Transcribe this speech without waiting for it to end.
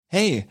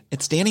Hey,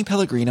 it's Danny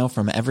Pellegrino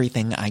from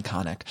Everything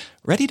Iconic.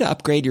 Ready to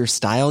upgrade your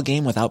style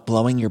game without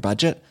blowing your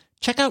budget?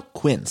 Check out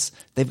Quince.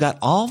 They've got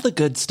all the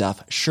good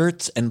stuff,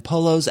 shirts and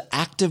polos,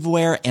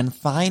 activewear, and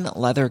fine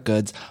leather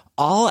goods,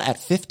 all at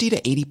 50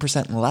 to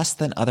 80% less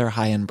than other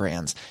high-end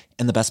brands.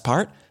 And the best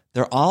part?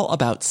 They're all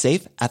about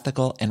safe,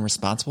 ethical, and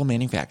responsible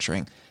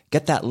manufacturing.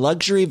 Get that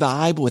luxury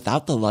vibe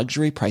without the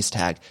luxury price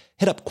tag.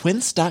 Hit up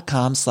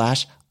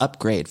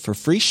quince.com/upgrade for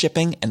free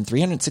shipping and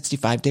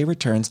 365-day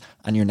returns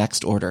on your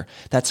next order.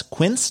 That's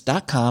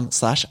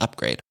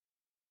quince.com/upgrade.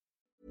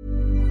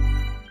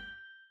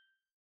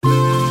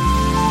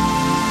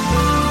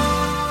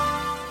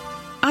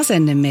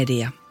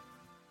 Asennemedia.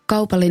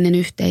 Kaupallinen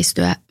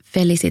yhteistyö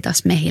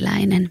Felicitas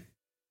Mehiläinen.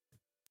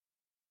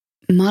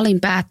 Mä olin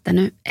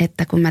päättänyt,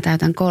 että kun mä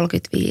täytän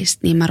 35,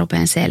 niin mä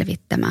rupean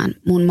selvittämään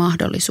mun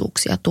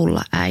mahdollisuuksia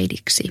tulla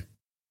äidiksi.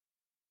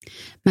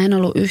 Mä en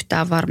ollut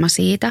yhtään varma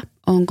siitä,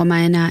 onko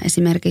mä enää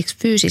esimerkiksi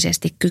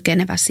fyysisesti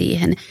kykenevä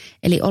siihen,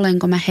 eli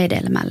olenko mä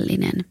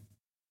hedelmällinen.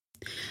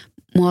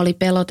 Mua oli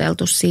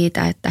peloteltu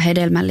siitä, että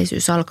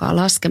hedelmällisyys alkaa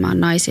laskemaan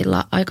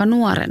naisilla aika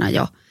nuorena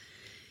jo.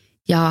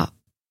 Ja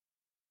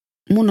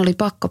mun oli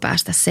pakko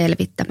päästä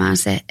selvittämään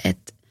se,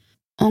 että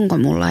onko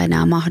mulla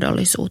enää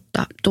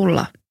mahdollisuutta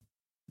tulla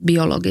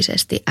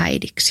biologisesti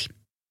äidiksi.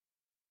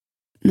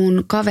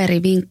 Mun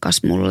kaveri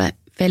vinkkasi mulle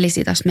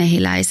Felicitas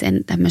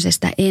Mehiläisen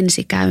tämmöisestä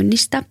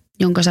ensikäynnistä,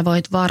 jonka sä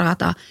voit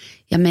varata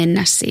ja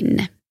mennä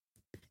sinne.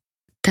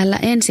 Tällä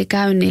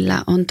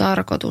ensikäynnillä on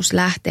tarkoitus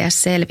lähteä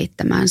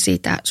selvittämään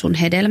sitä sun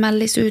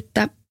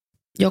hedelmällisyyttä,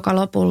 joka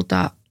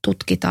lopulta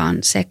tutkitaan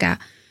sekä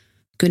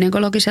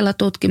gynekologisella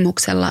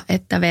tutkimuksella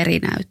että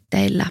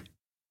verinäytteillä.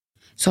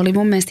 Se oli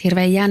mun mielestä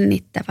hirveän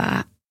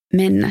jännittävää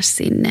mennä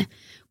sinne,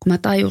 kun mä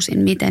tajusin,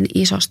 miten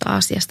isosta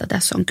asiasta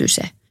tässä on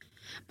kyse.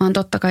 Mä oon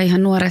totta kai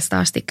ihan nuoresta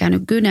asti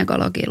käynyt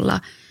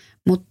gynekologilla,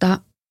 mutta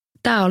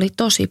tää oli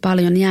tosi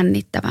paljon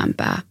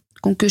jännittävämpää,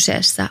 kun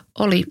kyseessä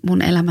oli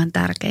mun elämän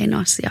tärkein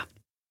asia.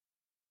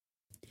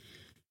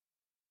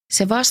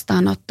 Se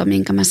vastaanotto,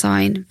 minkä mä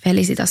sain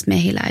Felicitas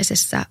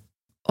Mehiläisessä,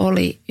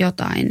 oli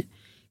jotain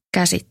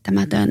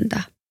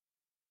käsittämätöntä.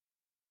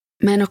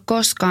 Mä en ole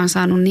koskaan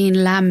saanut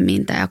niin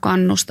lämmintä ja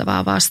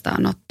kannustavaa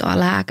vastaanottoa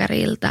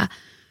lääkäriltä.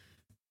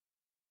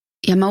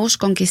 Ja mä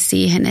uskonkin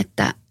siihen,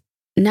 että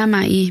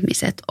nämä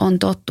ihmiset on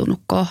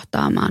tottunut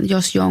kohtaamaan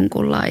jos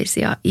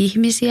jonkunlaisia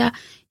ihmisiä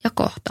ja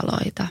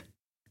kohtaloita.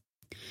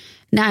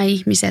 Nämä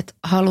ihmiset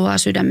haluaa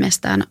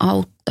sydämestään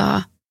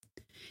auttaa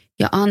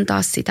ja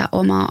antaa sitä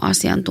omaa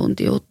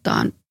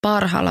asiantuntijuuttaan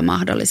parhaalla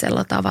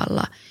mahdollisella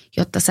tavalla,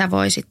 jotta sä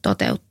voisit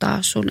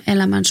toteuttaa sun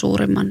elämän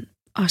suurimman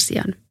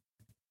asian.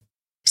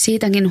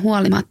 Siitäkin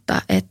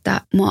huolimatta,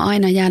 että mua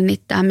aina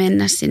jännittää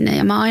mennä sinne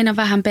ja mä aina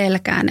vähän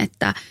pelkään,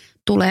 että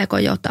tuleeko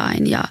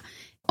jotain ja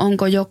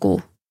onko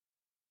joku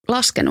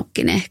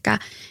laskenutkin ehkä,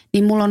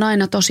 niin mulla on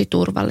aina tosi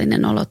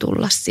turvallinen olo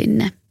tulla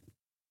sinne.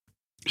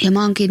 Ja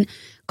mä oonkin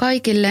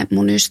kaikille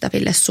mun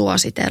ystäville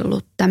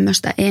suositellut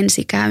tämmöistä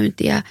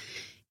ensikäyntiä,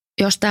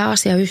 jos tämä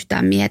asia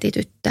yhtään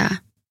mietityttää.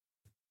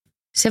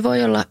 Se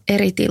voi olla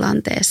eri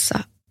tilanteessa,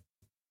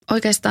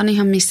 oikeastaan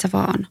ihan missä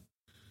vaan.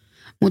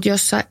 Mutta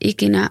jos sä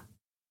ikinä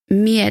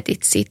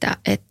mietit sitä,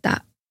 että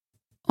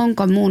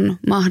onko mun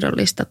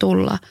mahdollista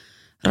tulla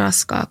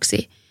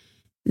raskaaksi,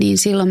 niin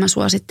silloin mä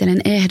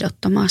suosittelen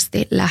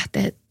ehdottomasti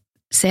lähteä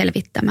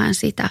selvittämään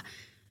sitä.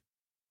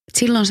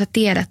 Silloin sä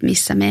tiedät,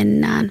 missä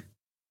mennään.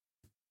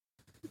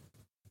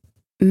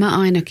 Mä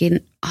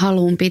ainakin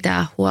haluan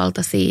pitää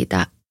huolta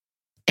siitä,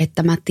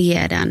 että mä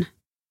tiedän,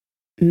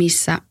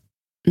 missä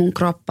mun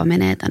kroppa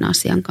menee tämän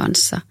asian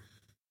kanssa.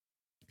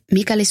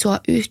 Mikäli sua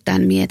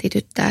yhtään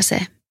mietityttää se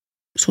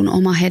sun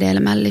oma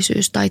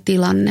hedelmällisyys tai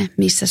tilanne,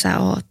 missä sä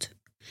oot,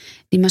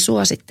 niin mä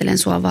suosittelen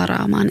sua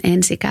varaamaan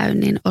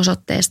ensikäynnin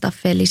osoitteesta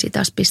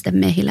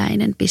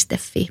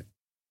felicitas.mehiläinen.fi.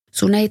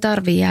 Sun ei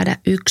tarvitse jäädä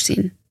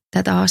yksin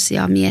tätä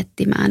asiaa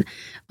miettimään,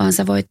 vaan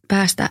sä voit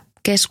päästä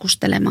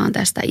keskustelemaan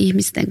tästä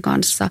ihmisten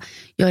kanssa,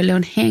 joille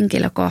on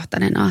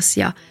henkilökohtainen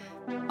asia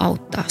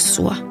auttaa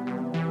sua.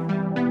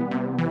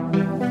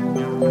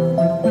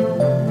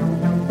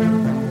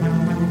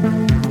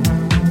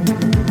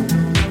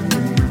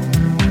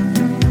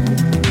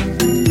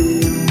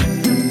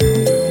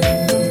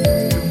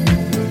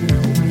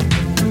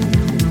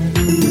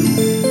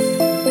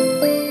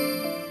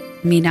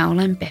 Minä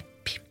olen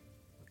Peppi.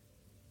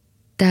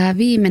 Tämä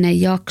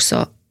viimeinen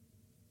jakso,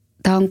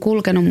 tämä on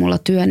kulkenut mulla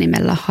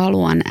työnimellä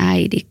Haluan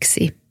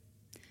äidiksi.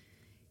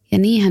 Ja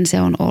niinhän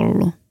se on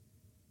ollut.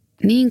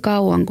 Niin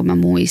kauan kuin mä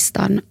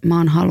muistan, mä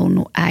oon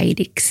halunnut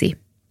äidiksi.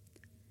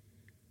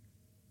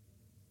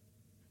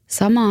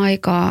 Samaan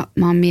aikaan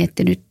mä oon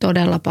miettinyt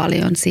todella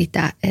paljon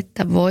sitä,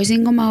 että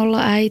voisinko mä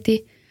olla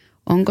äiti,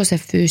 onko se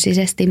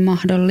fyysisesti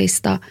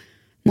mahdollista,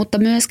 mutta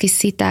myöskin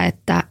sitä,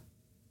 että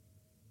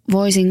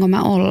voisinko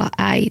mä olla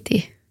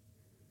äiti.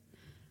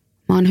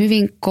 Mä oon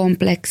hyvin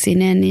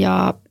kompleksinen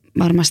ja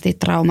varmasti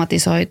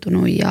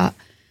traumatisoitunut ja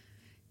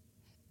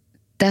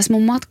tässä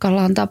mun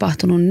matkalla on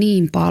tapahtunut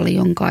niin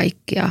paljon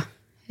kaikkia,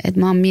 että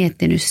mä oon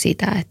miettinyt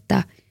sitä,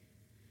 että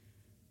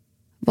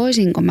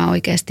voisinko mä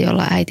oikeasti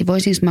olla äiti,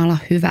 voisinko mä olla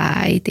hyvä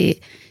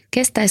äiti,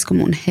 kestäisikö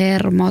mun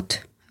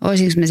hermot,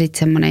 olisinko mä sitten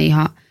semmoinen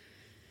ihan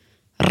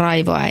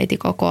raivoäiti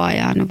koko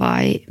ajan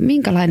vai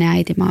minkälainen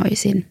äiti mä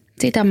olisin.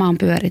 Sitä mä oon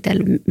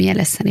pyöritellyt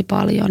mielessäni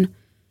paljon.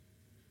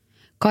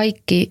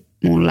 Kaikki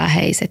mun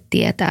läheiset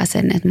tietää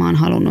sen, että mä oon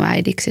halunnut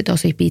äidiksi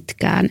tosi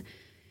pitkään.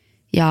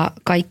 Ja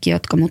kaikki,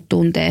 jotka mut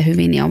tuntee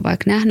hyvin ja on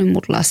vaikka nähnyt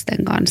mut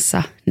lasten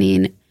kanssa,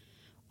 niin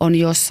on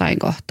jossain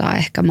kohtaa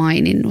ehkä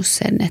maininnut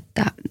sen,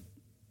 että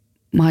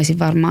mä olisin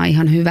varmaan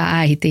ihan hyvä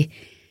äiti,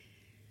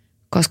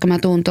 koska mä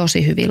tuun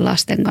tosi hyvin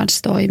lasten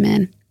kanssa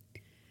toimeen.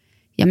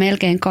 Ja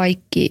melkein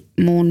kaikki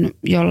mun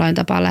jollain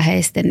tapaa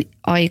läheisten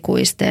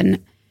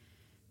aikuisten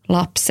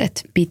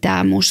lapset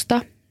pitää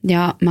musta.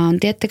 Ja mä oon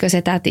tiettäkö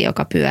se täti,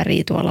 joka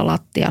pyörii tuolla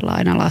lattialla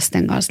aina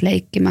lasten kanssa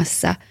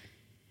leikkimässä.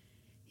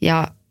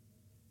 Ja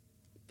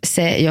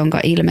se, jonka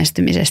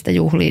ilmestymisestä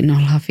juhliin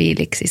ollaan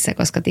fiiliksissä,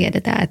 koska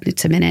tiedetään, että nyt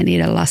se menee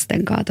niiden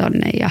lasten kanssa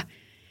tonne ja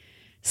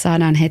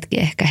saadaan hetki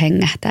ehkä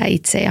hengähtää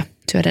itse ja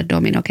syödä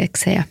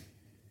dominokeksejä.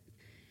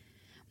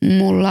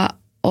 Mulla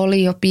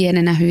oli jo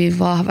pienenä hyvin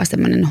vahva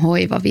semmoinen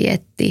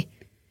hoivavietti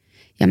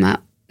ja mä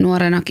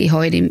nuorenakin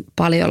hoidin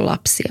paljon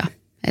lapsia.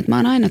 Et mä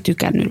oon aina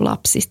tykännyt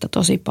lapsista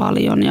tosi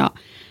paljon ja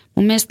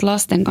mun mielestä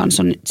lasten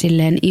kanssa on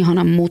silleen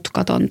ihanan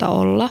mutkatonta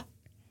olla.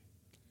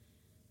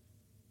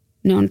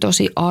 Ne on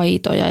tosi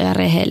aitoja ja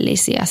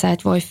rehellisiä. Sä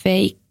et voi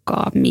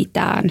feikkaa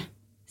mitään.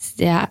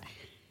 Sä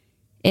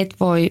et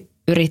voi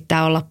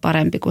yrittää olla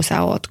parempi kuin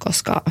sä oot,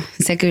 koska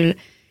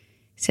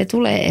se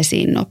tulee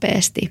esiin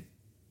nopeasti.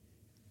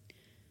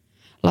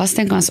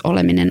 Lasten kanssa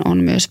oleminen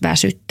on myös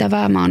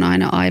väsyttävää. Mä oon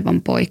aina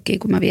aivan poikki,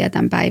 kun mä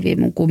vietän päiviä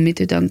mun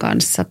kummitytön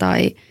kanssa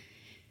tai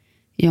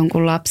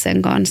jonkun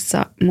lapsen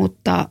kanssa,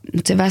 mutta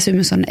se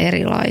väsymys on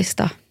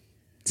erilaista.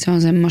 Se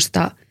on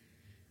semmoista,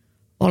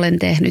 olen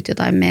tehnyt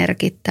jotain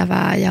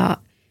merkittävää ja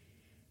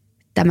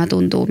tämä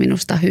tuntuu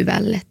minusta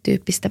hyvälle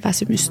tyyppistä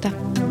väsymystä.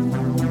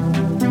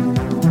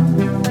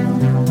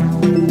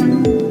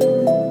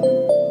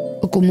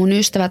 Kun mun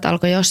ystävät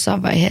alkoi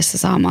jossain vaiheessa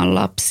saamaan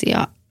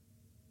lapsia,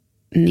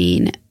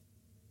 niin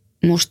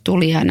musta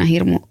tuli aina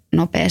hirmu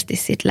nopeasti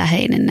sit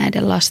läheinen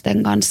näiden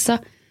lasten kanssa.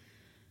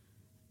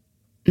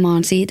 Mä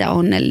oon siitä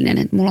onnellinen,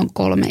 että mulla on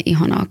 3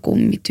 ihanaa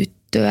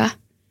kummityttöä.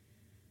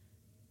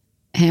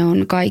 He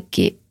on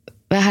kaikki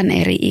vähän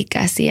eri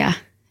ikäisiä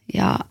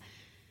ja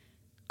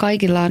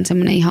kaikilla on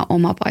semmoinen ihan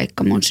oma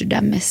paikka mun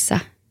sydämessä.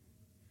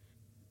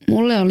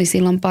 Mulle oli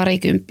silloin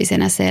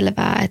parikymppisenä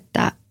selvää,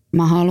 että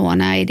mä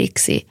haluan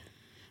äidiksi,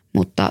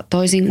 mutta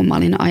toisin kuin mä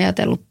olin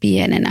ajatellut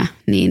pienenä,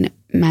 niin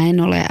mä en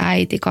ole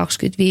äiti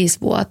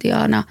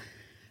 25-vuotiaana,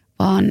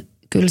 vaan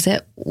kyllä se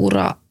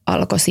ura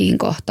alkoi siinä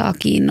kohtaa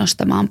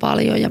kiinnostamaan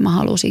paljon ja mä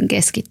halusin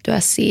keskittyä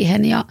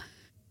siihen ja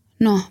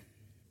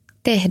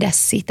tehdä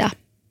sitä.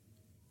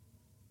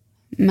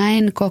 Mä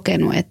en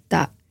kokenut,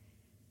 että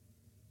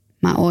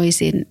mä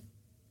oisin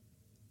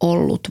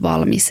ollut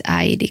valmis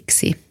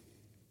äidiksi.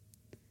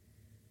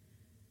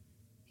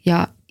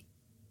 Ja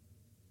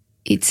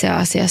itse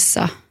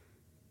asiassa,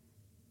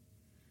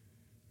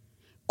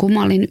 kun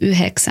mä olin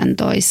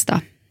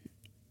 19,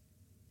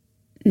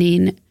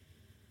 niin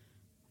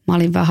mä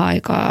olin vähän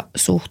aikaa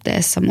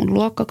suhteessa mun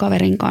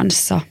luokkakaverin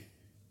kanssa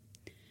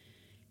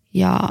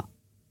ja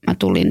mä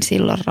tulin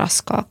silloin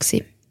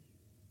raskaaksi.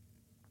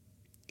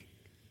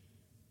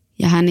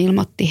 Ja hän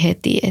ilmoitti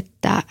heti,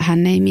 että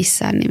hän ei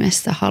missään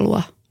nimessä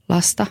halua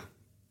lasta.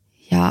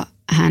 Ja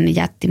hän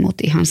jätti mut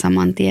ihan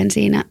saman tien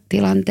siinä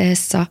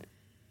tilanteessa.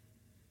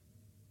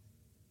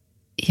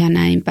 Ja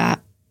näinpä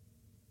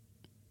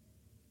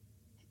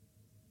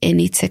en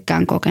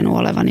itsekään kokenut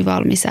olevani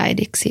valmis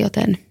äidiksi,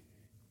 joten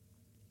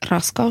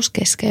raskaus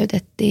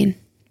keskeytettiin.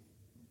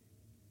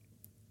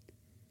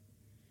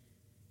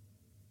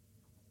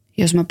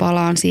 Jos mä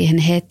palaan siihen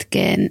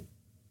hetkeen,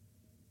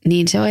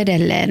 niin se on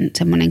edelleen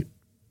semmoinen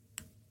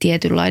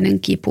tietynlainen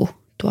kipu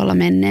tuolla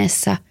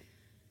menneessä.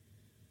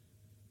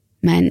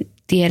 Mä en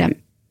tiedä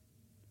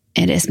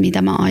edes,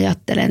 mitä mä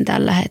ajattelen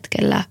tällä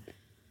hetkellä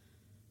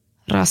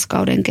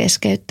raskauden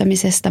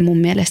keskeyttämisestä. Mun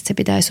mielestä se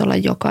pitäisi olla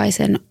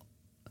jokaisen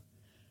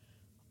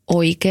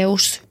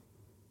oikeus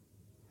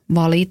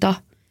valita.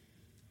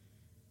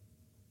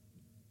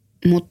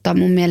 Mutta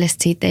mun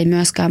mielestä siitä ei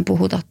myöskään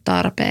puhuta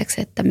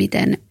tarpeeksi, että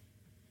miten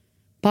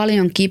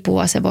paljon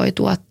kipua se voi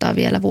tuottaa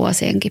vielä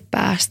vuosienkin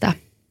päästä.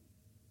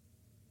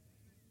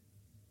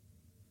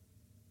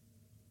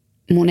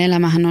 Mun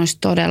elämähän olisi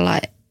todella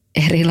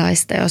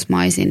erilaista, jos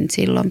mä olisin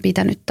silloin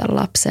pitänyt tämän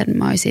lapsen.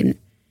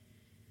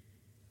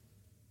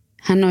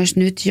 Hän olisi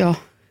nyt jo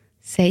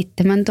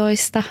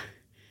 17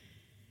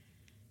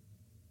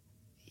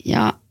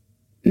 ja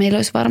meillä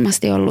olisi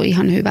varmasti ollut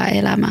ihan hyvä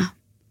elämä.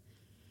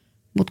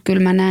 Mutta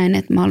kyllä mä näen,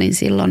 että mä olin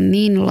silloin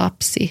niin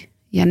lapsi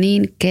ja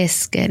niin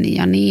kesken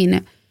ja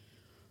niin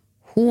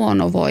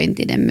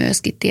huonovointinen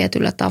myöskin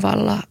tietyllä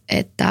tavalla,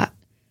 että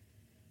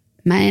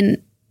mä en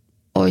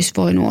olisi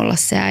voinut olla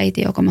se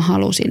äiti, joka mä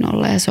halusin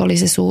olla. Ja se oli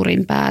se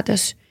suurin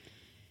päätös,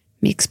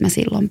 miksi mä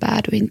silloin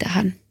päädyin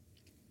tähän.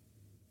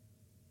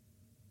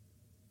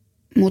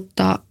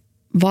 Mutta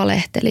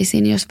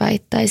valehtelisin, jos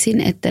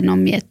väittäisin, etten ole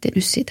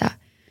miettinyt sitä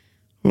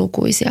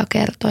lukuisia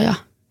kertoja.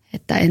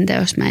 Että entä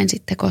jos mä en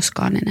sitten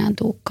koskaan enää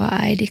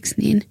tulekaan äidiksi,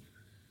 niin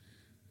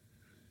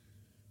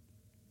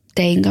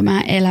teinkö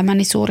mä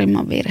elämäni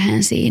suurimman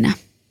virheen siinä?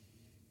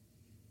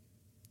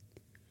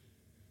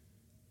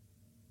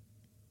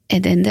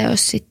 Et entä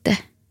jos sitten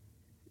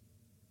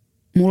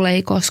mulle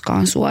ei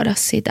koskaan suoda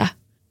sitä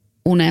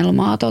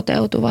unelmaa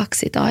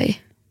toteutuvaksi tai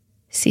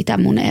sitä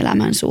mun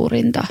elämän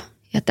suurinta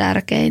ja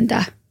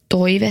tärkeintä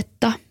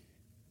toivetta,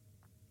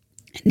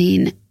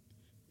 niin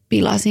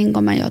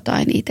pilasinko mä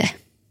jotain itse?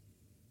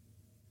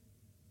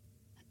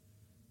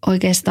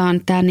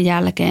 Oikeastaan tämän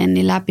jälkeen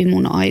niin läpi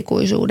mun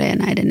aikuisuuden ja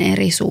näiden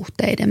eri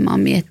suhteiden mä oon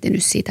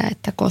miettinyt sitä,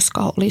 että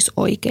koska olisi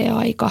oikea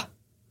aika.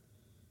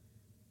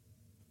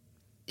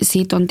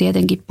 Siitä on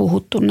tietenkin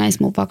puhuttu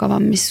näissä mun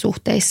vakavammissa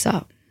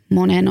suhteissa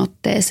moneen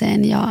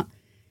otteeseen ja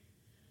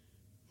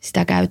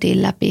sitä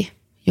käytiin läpi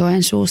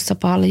Joensuussa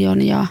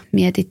paljon ja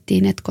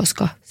mietittiin, että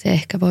koska se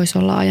ehkä voisi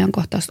olla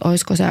ajankohtaista,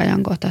 olisiko se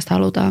ajankohtaista,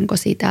 halutaanko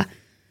sitä.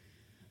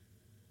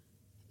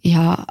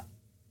 Ja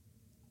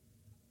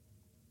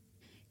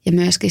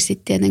myöskin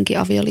sitten tietenkin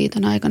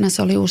avioliiton aikana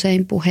se oli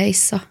usein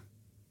puheissa.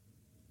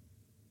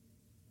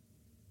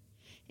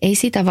 Ei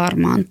sitä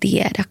varmaan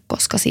tiedä,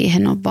 koska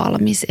siihen on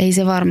valmis. Ei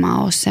se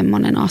varmaan ole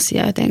semmoinen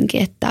asia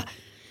jotenkin, että,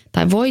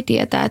 tai voi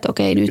tietää, että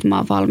okei, nyt mä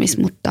oon valmis,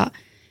 mutta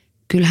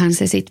kyllähän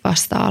se sitten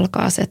vasta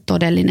alkaa se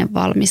todellinen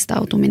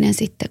valmistautuminen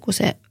sitten, kun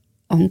se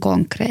on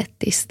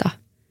konkreettista.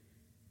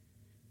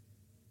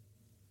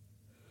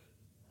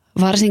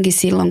 Varsinkin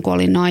silloin, kun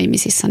olin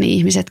naimisissa, niin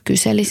ihmiset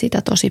kyseli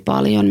sitä tosi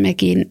paljon.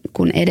 Mekin,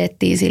 kun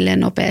edettiin silleen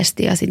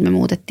nopeasti ja sitten me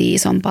muutettiin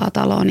isompaa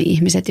taloa, niin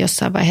ihmiset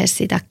jossain vaiheessa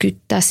sitä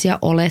kyttäsi ja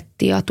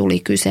oletti ja tuli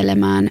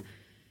kyselemään.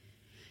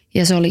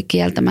 Ja se oli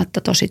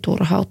kieltämättä tosi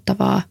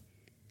turhauttavaa.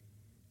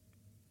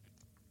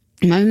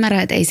 Mä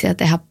ymmärrän, että ei sitä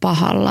tehdä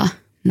pahalla,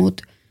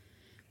 mutta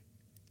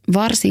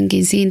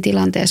varsinkin siinä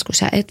tilanteessa, kun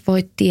sä et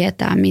voi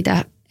tietää,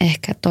 mitä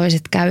ehkä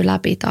toiset käy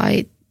läpi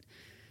tai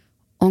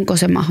onko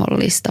se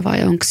mahdollista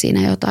vai onko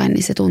siinä jotain,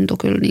 niin se tuntui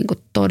kyllä niin kuin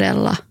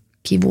todella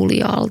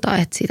kivuliaalta,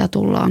 että sitä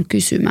tullaan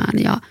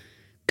kysymään ja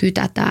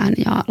kytätään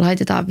ja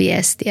laitetaan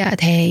viestiä,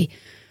 että hei,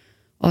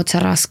 oot sä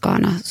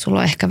raskaana, sulla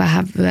on ehkä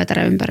vähän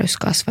vyötäröympärys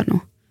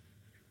kasvanut.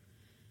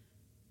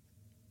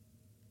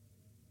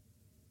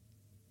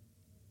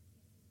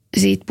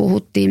 Siitä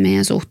puhuttiin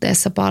meidän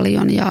suhteessa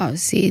paljon ja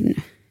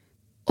siinä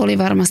oli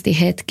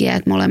varmasti hetkiä,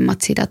 että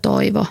molemmat sitä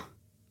toivo,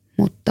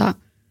 mutta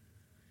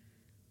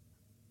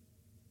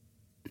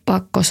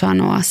pakko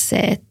sanoa se,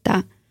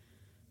 että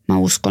mä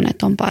uskon,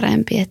 että on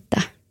parempi,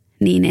 että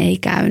niin ei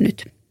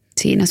käynyt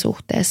siinä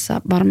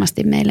suhteessa.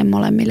 Varmasti meille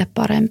molemmille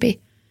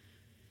parempi.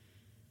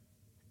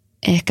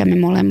 Ehkä me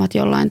molemmat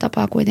jollain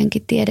tapaa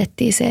kuitenkin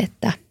tiedettiin se,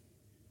 että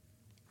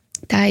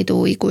tämä ei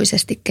tule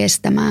ikuisesti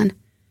kestämään.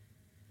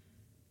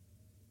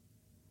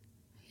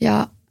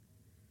 Ja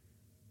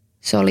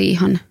se oli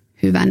ihan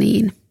hyvä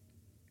niin.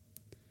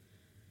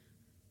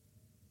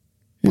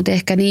 Mutta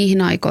ehkä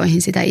niihin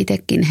aikoihin sitä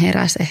itsekin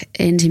heräsi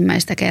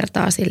ensimmäistä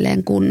kertaa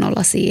silleen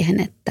kunnolla siihen,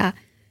 että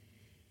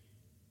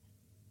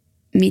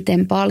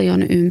miten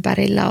paljon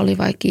ympärillä oli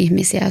vaikka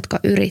ihmisiä, jotka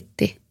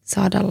yritti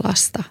saada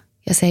lasta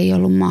ja se ei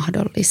ollut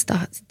mahdollista.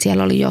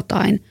 Siellä oli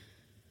jotain.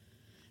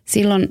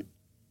 Silloin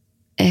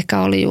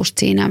ehkä oli just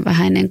siinä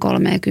vähän ennen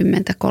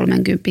 30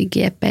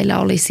 kieppeillä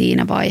oli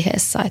siinä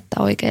vaiheessa, että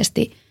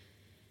oikeasti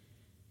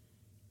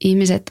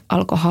ihmiset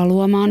alkoi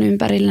haluamaan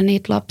ympärillä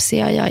niitä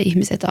lapsia ja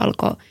ihmiset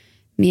alkoi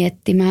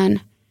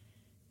miettimään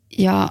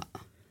ja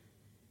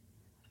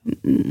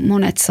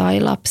monet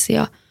sai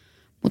lapsia,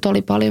 mutta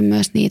oli paljon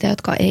myös niitä,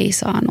 jotka ei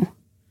saanut.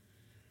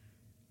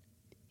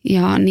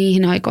 Ja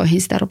niihin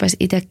aikoihin sitä rupesi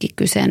itsekin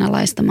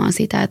kyseenalaistamaan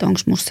sitä, että onko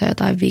musta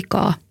jotain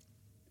vikaa,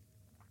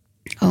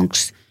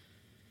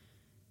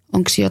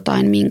 onko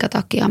jotain, minkä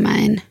takia mä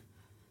en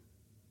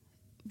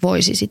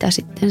voisi sitä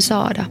sitten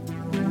saada.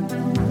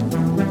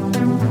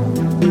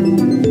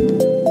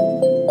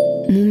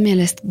 Mun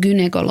mielestä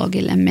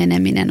gynekologille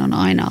meneminen on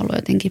aina ollut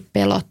jotenkin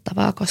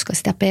pelottavaa, koska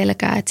sitä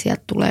pelkää, että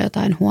sieltä tulee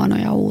jotain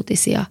huonoja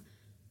uutisia.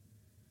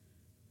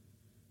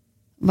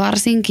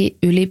 Varsinkin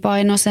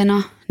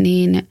ylipainoisena,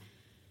 niin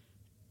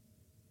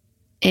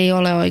ei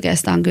ole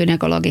oikeastaan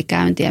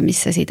gynekologikäyntiä,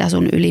 missä sitä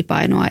sun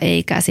ylipainoa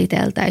ei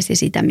käsiteltäisi,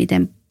 sitä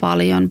miten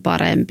paljon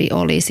parempi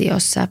olisi,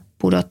 jos sä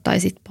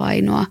pudottaisit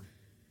painoa.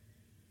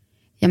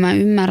 Ja mä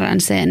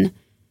ymmärrän sen,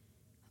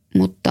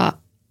 mutta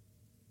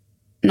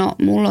no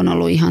mulla on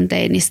ollut ihan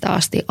teinistä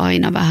asti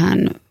aina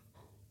vähän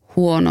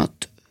huonot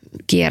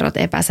kierrot,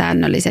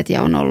 epäsäännölliset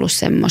ja on ollut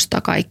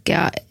semmoista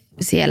kaikkea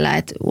siellä,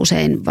 että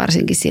usein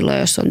varsinkin silloin,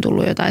 jos on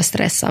tullut jotain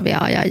stressaavia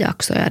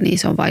ajanjaksoja, niin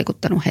se on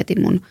vaikuttanut heti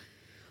mun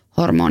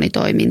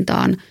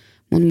hormonitoimintaan.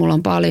 Mutta mulla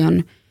on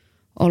paljon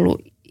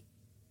ollut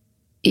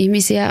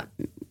ihmisiä,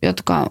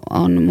 jotka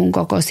on mun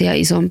kokoisia,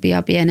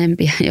 isompia,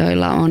 pienempiä,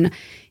 joilla on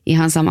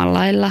ihan samalla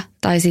lailla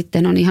tai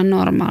sitten on ihan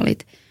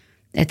normaalit.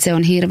 Että se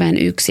on hirveän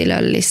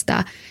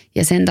yksilöllistä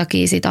ja sen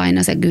takia sit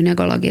aina se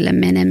gynekologille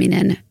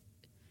meneminen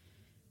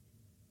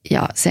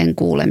ja sen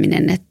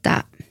kuuleminen,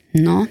 että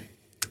No,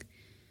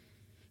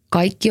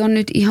 kaikki on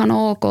nyt ihan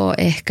ok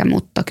ehkä,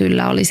 mutta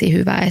kyllä olisi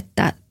hyvä,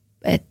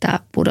 että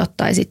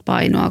pudottaisit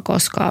painoa,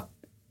 koska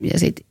ja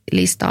sitten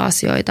listaa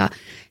asioita,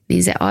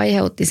 niin se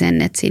aiheutti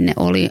sen, että sinne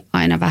oli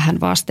aina vähän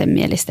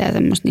vastenmielistä ja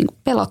semmoista niin kuin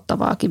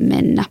pelottavaakin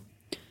mennä.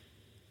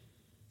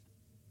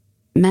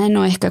 Mä en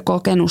ole ehkä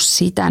kokenut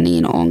sitä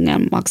niin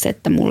ongelmaksi,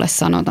 että mulle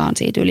sanotaan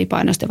siitä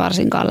ylipainosta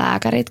varsinkaan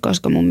lääkärit,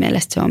 koska mun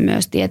mielestä se on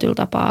myös tietyllä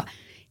tapaa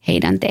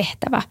heidän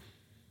tehtävä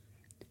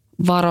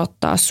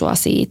varoittaa sua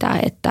siitä,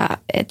 että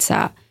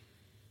sä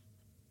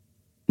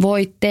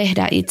voit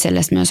tehdä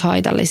itsellesi myös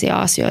haitallisia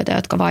asioita,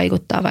 jotka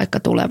vaikuttaa vaikka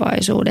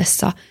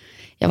tulevaisuudessa.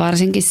 Ja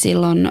varsinkin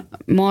silloin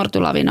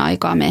Mortulavin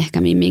aikaa me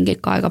ehkä Mimminkin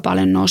aika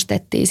paljon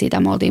nostettiin sitä.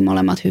 Me oltiin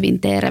molemmat hyvin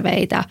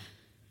terveitä,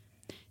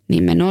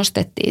 niin me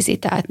nostettiin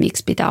sitä, että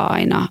miksi pitää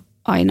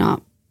aina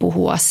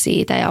puhua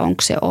siitä ja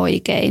onko se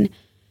oikein.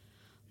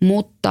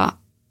 Mutta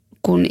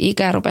kun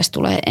ikä rupesi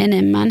tulee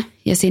enemmän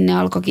ja sinne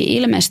alkoikin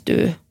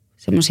ilmestyä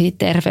semmoisia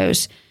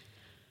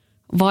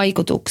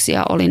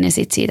terveysvaikutuksia, oli ne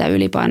sitten siitä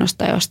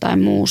ylipainosta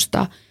jostain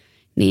muusta,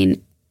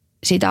 niin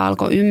sitä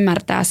alkoi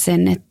ymmärtää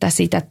sen, että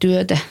sitä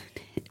työtä,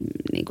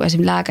 niin kuin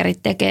esimerkiksi lääkärit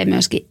tekee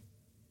myöskin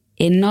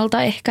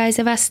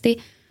ennaltaehkäisevästi,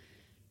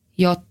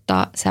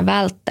 jotta sä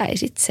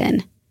välttäisit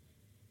sen.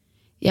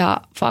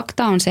 Ja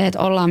fakta on se, että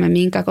ollaan me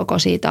minkä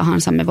kokoisia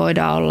tahansa, me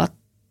voidaan olla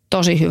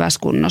tosi hyvässä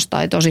kunnossa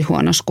tai tosi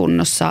huonossa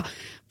kunnossa.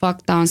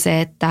 Fakta on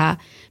se, että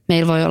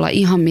meillä voi olla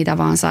ihan mitä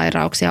vaan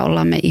sairauksia,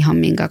 ollaan me ihan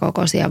minkä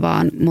kokoisia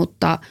vaan,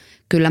 mutta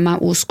kyllä mä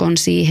uskon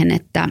siihen,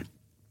 että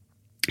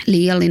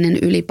liiallinen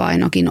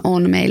ylipainokin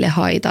on meille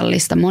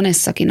haitallista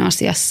monessakin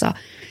asiassa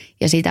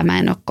ja sitä mä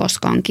en ole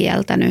koskaan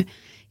kieltänyt.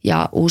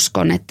 Ja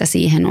uskon, että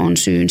siihen on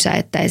syynsä,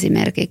 että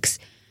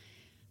esimerkiksi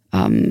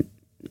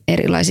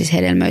erilaisissa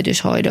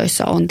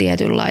hedelmöityshoidoissa on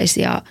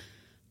tietynlaisia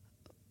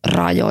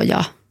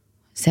rajoja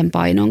sen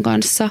painon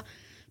kanssa.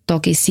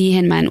 Toki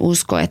siihen mä en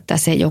usko, että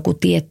se joku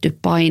tietty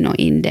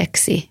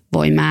painoindeksi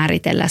voi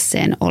määritellä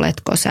sen,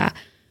 oletko sä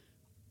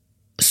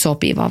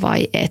sopiva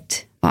vai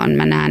et. Vaan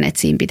mä näen,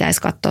 että siinä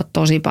pitäisi katsoa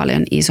tosi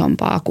paljon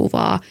isompaa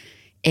kuvaa,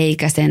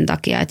 eikä sen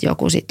takia, että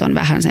joku sitten on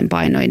vähän sen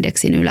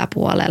painoindeksin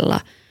yläpuolella,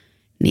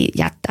 niin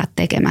jättää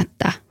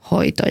tekemättä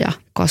hoitoja,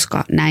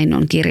 koska näin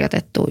on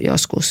kirjoitettu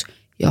joskus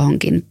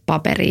johonkin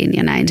paperiin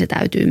ja näin se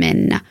täytyy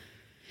mennä.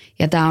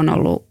 Ja tämä on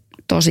ollut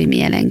tosi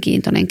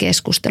mielenkiintoinen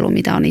keskustelu,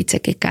 mitä on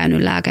itsekin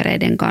käynyt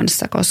lääkäreiden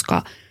kanssa,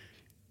 koska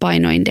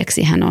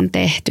painoindeksihän on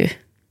tehty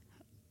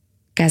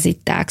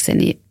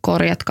käsittääkseni,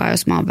 korjatkaa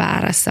jos mä oon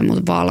väärässä,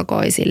 mutta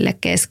valkoisille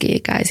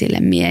keski-ikäisille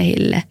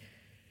miehille.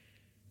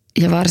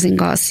 Ja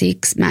varsinkaan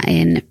siksi mä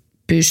en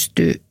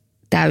pysty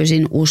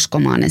täysin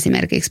uskomaan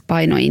esimerkiksi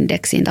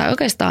painoindeksiin tai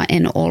oikeastaan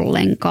en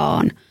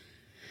ollenkaan,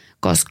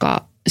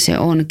 koska se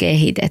on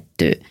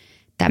kehitetty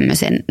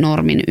tämmöisen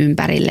normin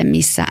ympärille,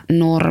 missä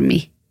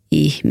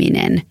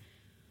normi-ihminen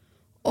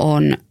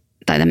on,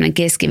 tai tämmöinen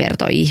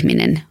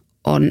keskivertoihminen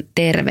on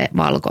terve,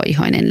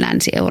 valkoihoinen,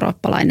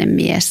 länsi-eurooppalainen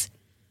mies.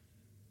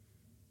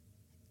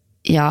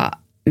 Ja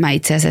mä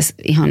itse asiassa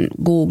ihan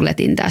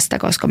googletin tästä,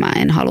 koska mä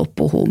en halua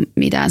puhua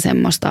mitään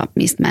semmoista,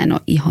 mistä mä en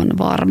ole ihan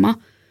varma.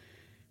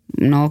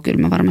 No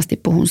kyllä mä varmasti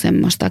puhun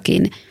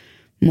semmoistakin,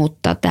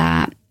 mutta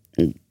tämä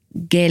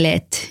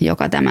Gelet,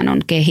 joka tämän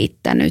on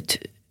kehittänyt,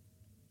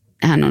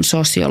 hän on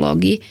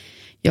sosiologi,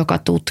 joka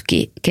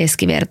tutki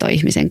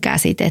keskivertoihmisen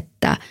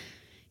käsitettä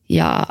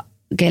ja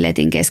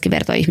Geletin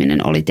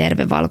keskivertoihminen oli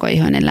terve,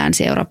 valkoihoinen,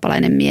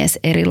 länsi-eurooppalainen mies.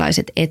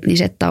 Erilaiset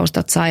etniset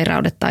taustat,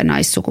 sairaudet tai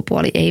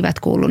naissukupuoli eivät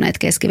kuuluneet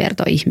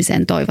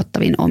keskivertoihmisen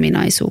toivottaviin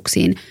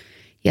ominaisuuksiin.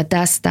 Ja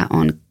tästä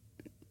on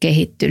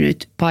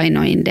kehittynyt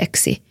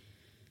painoindeksi,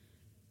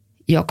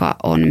 joka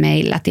on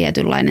meillä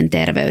tietynlainen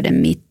terveyden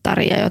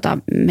mittari ja jota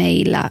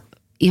meillä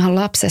ihan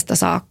lapsesta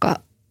saakka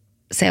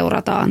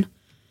seurataan.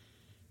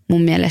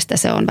 Mun mielestä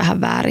se on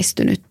vähän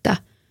vääristynyttä.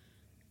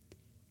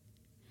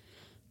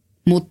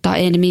 Mutta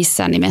en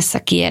missään nimessä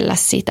kiellä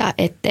sitä,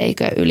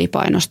 etteikö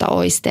ylipainosta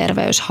olisi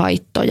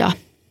terveyshaittoja,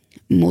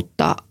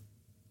 mutta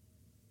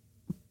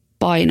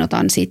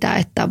painotan sitä,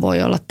 että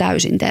voi olla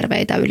täysin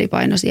terveitä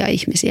ylipainoisia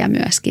ihmisiä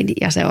myöskin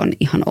ja se on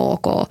ihan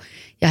ok.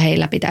 Ja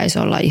heillä pitäisi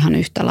olla ihan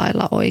yhtä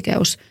lailla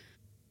oikeus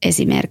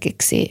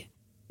esimerkiksi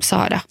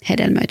saada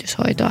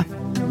hedelmöityshoitoa.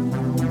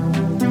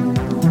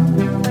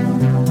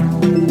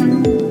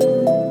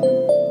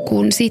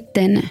 Kun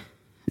sitten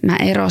mä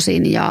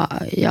erosin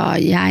ja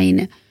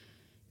jäin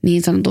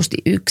niin sanotusti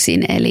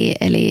yksin,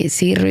 eli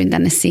siirryin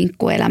tänne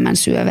sinkkuelämän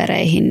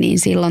syövereihin, niin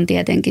silloin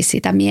tietenkin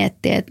sitä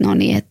miettii, että no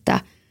niin, että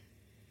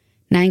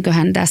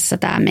näinköhän tässä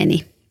tämä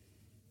meni.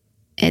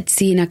 Että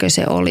siinäkö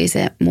se oli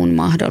se mun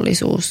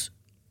mahdollisuus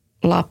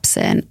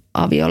lapseen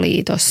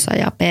avioliitossa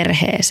ja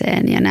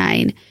perheeseen ja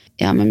näin.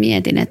 Ja mä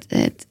mietin, että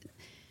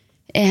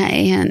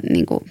eihän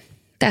niin kuin,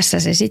 tässä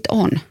se sitten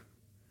on.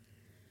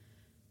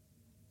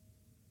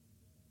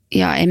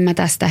 Ja en mä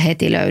tästä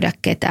heti löydä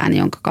ketään,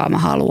 jonka mä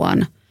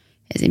haluan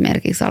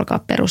esimerkiksi alkaa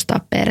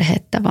perustaa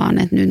perhettä,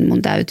 vaan että nyt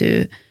mun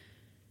täytyy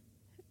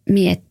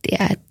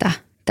miettiä, että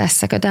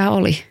tässäkö tämä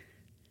oli.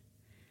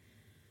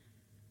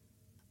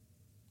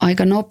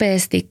 aika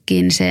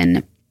nopeastikin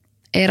sen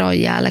eron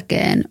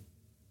jälkeen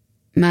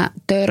mä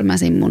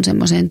törmäsin mun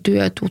semmoiseen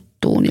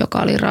työtuttuun,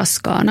 joka oli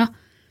raskaana.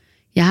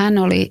 Ja hän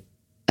oli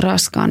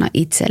raskaana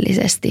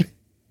itsellisesti.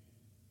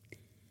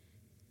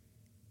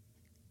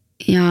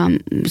 Ja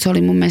se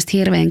oli mun mielestä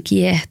hirveän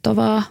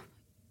kiehtovaa.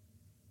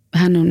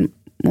 Hän on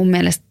mun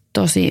mielestä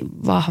tosi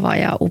vahva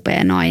ja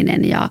upea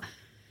nainen ja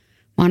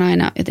mä oon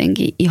aina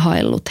jotenkin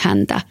ihaillut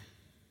häntä.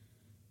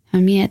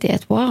 Mä mietin,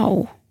 että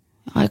vau,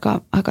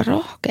 aika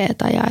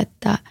rohkeeta ja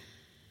että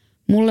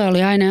mulle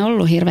oli aina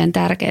ollut hirveän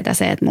tärkeää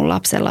se, että mun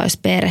lapsella olisi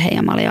perhe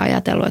ja mä olin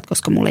ajatellut, että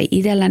koska mulla ei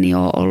itselläni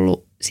ole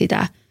ollut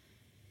sitä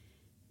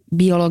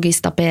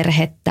biologista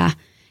perhettä,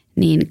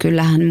 niin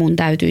kyllähän mun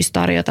täytyisi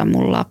tarjota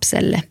mun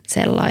lapselle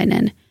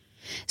sellainen.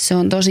 Se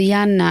on tosi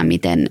jännää,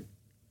 miten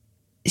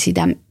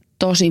sitä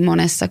tosi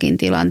monessakin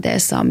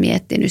tilanteessa on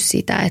miettinyt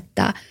sitä,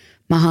 että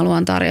mä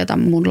haluan tarjota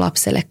mun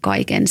lapselle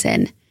kaiken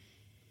sen,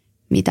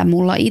 mitä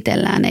mulla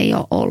itsellään ei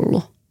ole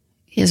ollut.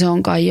 Ja se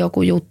on kai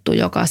joku juttu,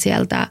 joka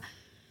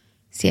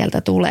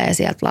sieltä tulee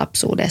sieltä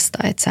lapsuudesta,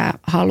 että sä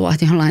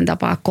haluat jollain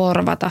tapaa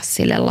korvata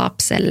sille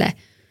lapselle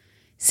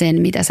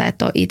sen, mitä sä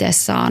et ole itse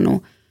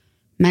saanut.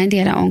 Mä en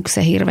tiedä, onko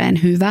se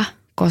hirveän hyvä,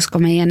 koska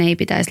meidän ei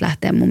pitäisi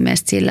lähteä mun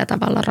mielestä sillä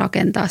tavalla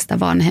rakentaa sitä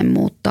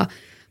vanhemmuutta,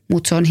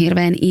 mutta se on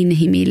hirveän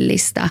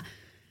inhimillistä,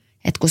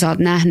 että kun sä oot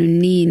nähnyt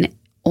niin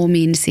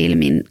omin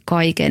silmin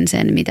kaiken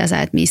sen, mitä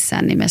sä et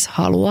missään nimessä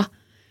halua,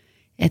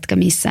 etkä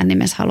missään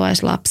nimessä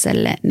haluaisi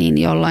lapselle, niin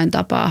jollain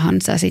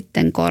tapaahan sä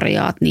sitten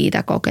korjaat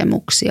niitä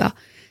kokemuksia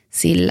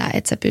sillä,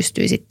 että sä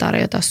pystyisit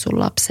tarjota sun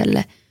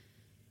lapselle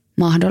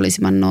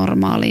mahdollisimman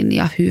normaalin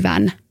ja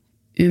hyvän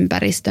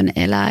ympäristön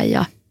elää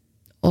ja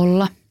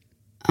olla.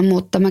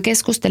 Mutta mä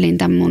keskustelin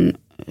tämän mun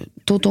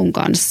tutun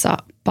kanssa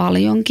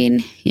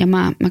paljonkin ja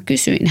mä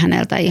kysyin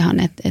häneltä ihan,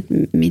 että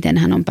miten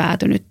hän on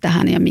päätynyt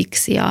tähän ja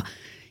miksi.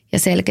 Ja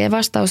selkeä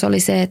vastaus oli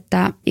se,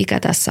 että ikä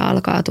tässä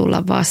alkaa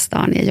tulla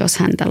vastaan ja jos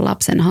hän tämän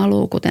lapsen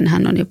haluaa, kuten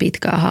hän on jo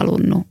pitkään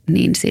halunnut,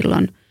 niin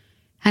silloin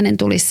hänen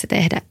tulisi se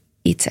tehdä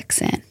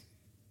itsekseen.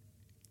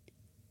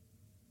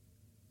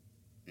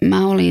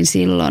 Mä olin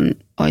silloin,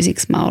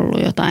 olisiko mä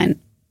ollut jotain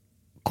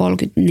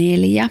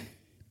 34,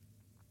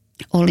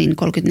 olin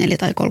 34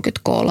 tai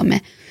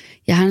 33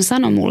 ja hän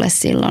sanoi mulle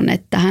silloin,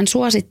 että hän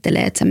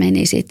suosittelee, että sä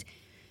menisit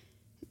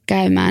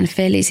käymään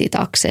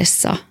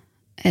Felicitaksessa,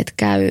 että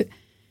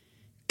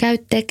käy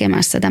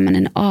tekemässä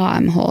tämmöinen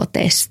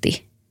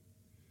AMH-testi.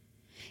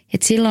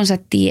 Että silloin sä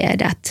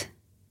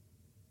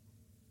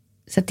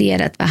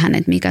tiedät vähän,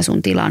 että mikä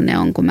sun tilanne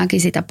on, kun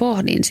mäkin sitä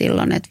pohdin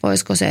silloin, että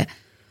voisiko se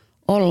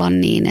olla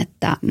niin,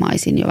 että mä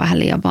olisin jo vähän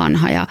liian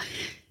vanha. Ja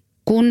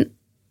kun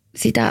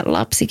sitä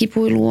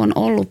lapsikipuilua on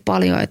ollut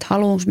paljon, että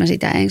haluanko mä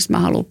sitä, enkö mä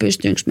halua,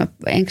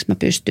 enkö mä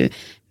pysty,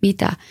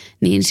 mitä,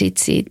 niin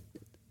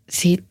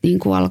siitä niin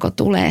kuin alkoi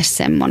tulee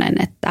semmoinen,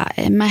 että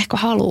en mä ehkä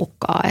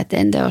haluukaan, että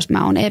entä jos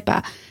mä oon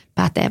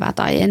epäpätevä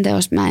tai entä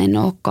jos mä en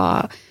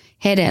olekaan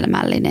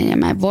hedelmällinen ja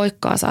mä en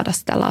voikaan saada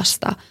sitä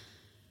lasta.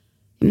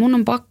 Ja mun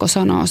on pakko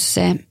sanoa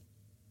se,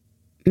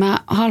 mä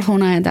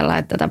haluan ajatella,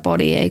 että tätä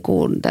podia ei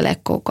kuuntele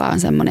kukaan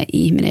semmoinen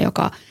ihminen,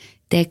 joka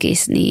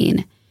tekisi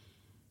niin,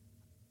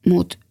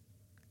 mutta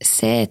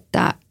se,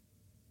 että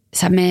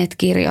sä meet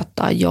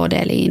kirjoittaa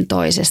jodeliin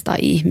toisesta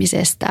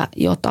ihmisestä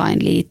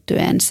jotain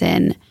liittyen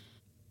sen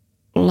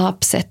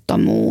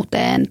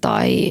lapsettomuuteen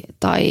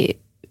tai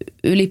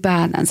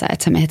ylipäätänsä,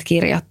 että sä menet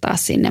kirjoittaa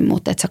sinne,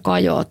 mutta että sä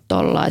kajoat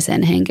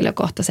tollaiseen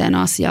henkilökohtaiseen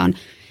asiaan,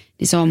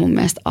 niin se on mun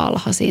mielestä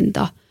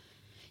alhaisinta.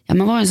 Ja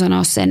mä voin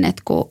sanoa sen,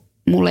 että kun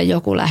mulle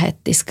joku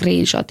lähetti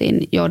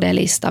screenshotin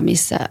jodelista,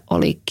 missä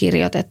oli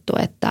kirjoitettu,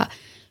 että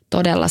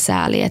todella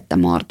sääli, että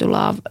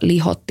Mortulav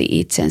lihotti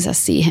itsensä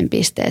siihen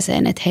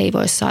pisteeseen, että he ei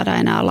voi saada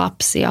enää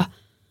lapsia,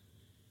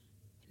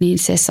 niin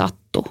se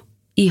sattui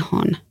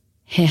ihan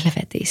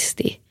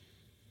helvetisti.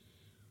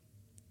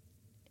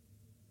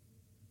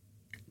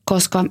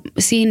 Koska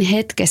siinä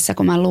hetkessä,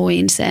 kun mä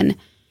luin sen,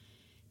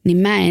 niin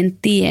mä en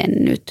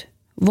tiennyt,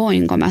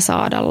 voinko mä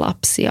saada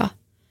lapsia.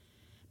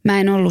 Mä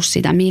en ollut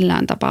sitä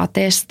millään tapaa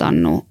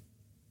testannut,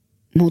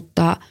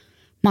 mutta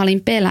mä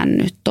olin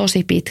pelännyt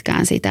tosi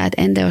pitkään sitä,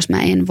 että entä jos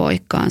mä en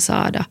voikaan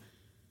saada.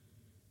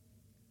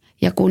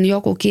 Ja kun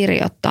joku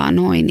kirjoittaa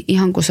noin,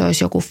 ihan kuin se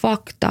olisi joku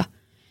fakta,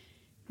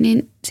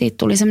 niin siitä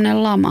tuli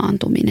semmoinen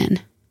lamaantuminen.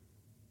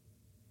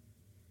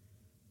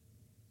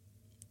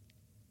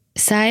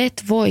 Sä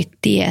et voi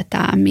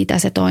tietää, mitä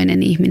se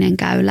toinen ihminen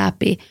käy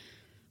läpi,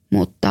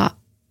 mutta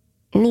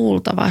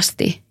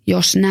luultavasti,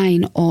 jos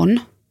näin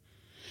on,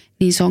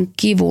 niin se on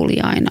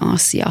kivuliain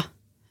asia,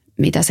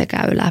 mitä se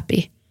käy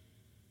läpi.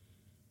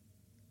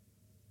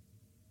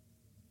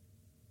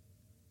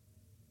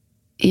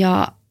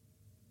 Ja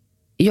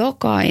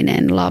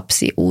jokainen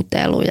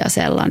lapsiutelu ja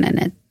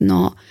sellainen, että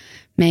no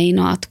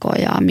meinaatko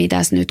ja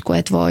mitäs nyt kun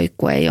et voi,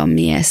 kun ei ole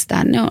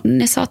miestä,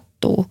 ne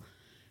sattuu.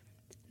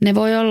 Ne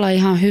voi olla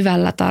ihan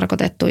hyvällä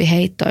tarkoitettuja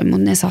heittoja,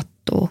 mutta ne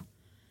sattuu.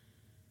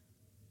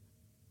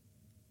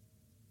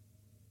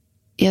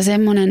 Ja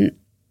semmoinen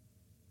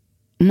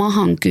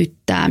mahan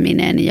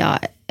kyttääminen ja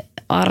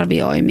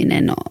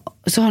arvioiminen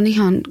se on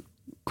ihan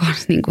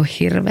niin kuin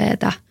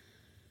hirveetä.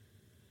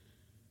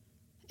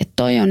 Että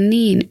toi on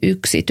niin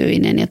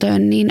yksityinen ja toi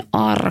on niin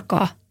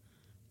arka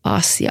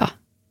asia,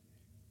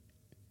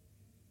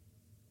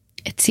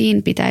 että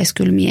siinä pitäisi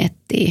kyllä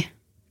miettiä,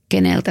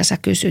 keneltä sä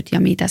kysyt ja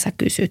mitä sä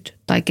kysyt.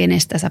 Tai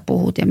kenestä sä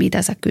puhut ja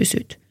mitä sä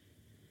kysyt.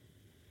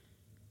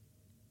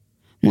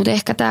 Mutta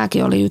ehkä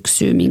tämäkin oli yksi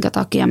syy, minkä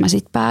takia mä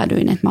sitten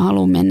päädyin, että mä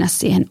haluan mennä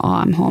siihen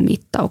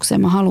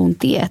AMH-mittaukseen. Mä haluan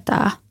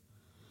tietää.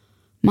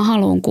 Mä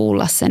haluan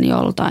kuulla sen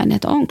joltain,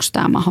 että onko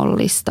tämä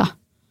mahdollista.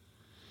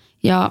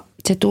 Ja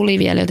se tuli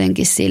vielä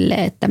jotenkin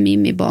silleen, että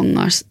Mimmi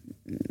bongas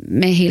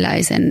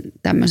Mehiläisen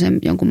tämmöisen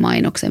jonkun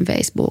mainoksen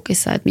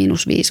Facebookissa, että -50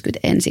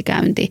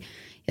 ensikäynti.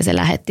 Ja se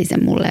lähetti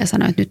sen mulle ja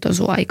sanoi, että nyt on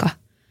sun aika.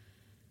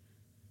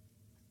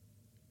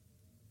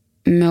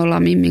 Me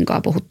ollaan Mimmin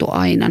kanssa puhuttu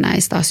aina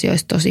näistä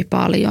asioista tosi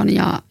paljon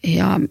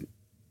ja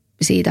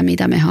siitä,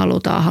 mitä me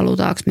halutaan.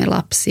 Halutaanko me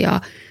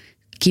lapsia,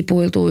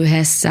 kipuiltu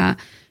yhdessä,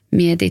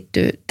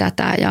 mietitty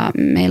tätä ja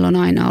meillä on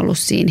aina ollut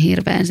siinä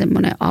hirveän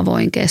semmoinen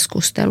avoin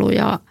keskustelu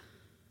ja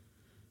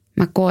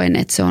mä koen,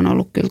 että se on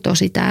ollut kyllä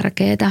tosi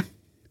tärkeää.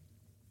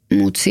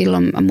 Mutta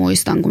silloin mä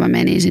muistan, kun mä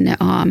menin sinne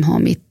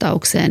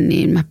AMH-mittaukseen,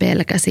 niin mä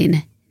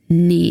pelkäsin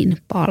niin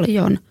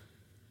paljon.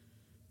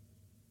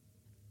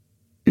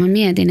 Mä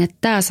mietin, että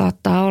tämä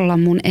saattaa olla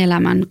mun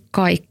elämän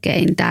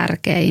kaikkein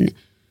tärkein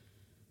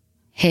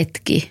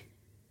hetki,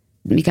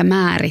 mikä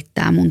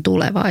määrittää mun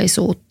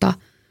tulevaisuutta.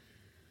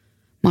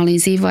 Mä olin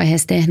siinä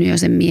vaiheessa tehnyt jo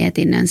sen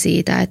mietinnän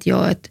siitä, että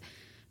joo, että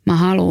mä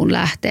haluan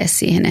lähteä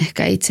siihen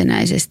ehkä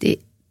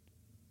itsenäisesti,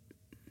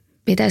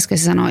 pitäisikö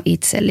se sanoa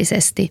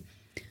itsellisesti.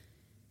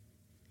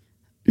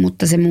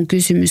 Mutta se mun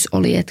kysymys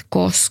oli, että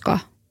koska.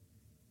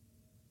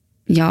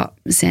 Ja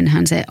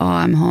senhän se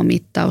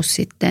AMH-mittaus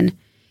sitten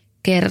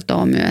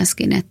kertoo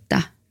myöskin,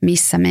 että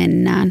missä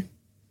mennään.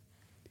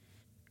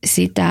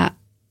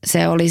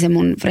 Se oli se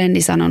mun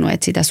frendi sanonut,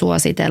 että sitä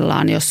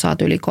suositellaan, jos sä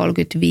oot yli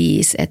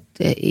 35.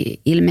 Että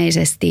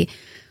ilmeisesti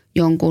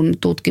jonkun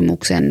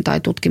tutkimuksen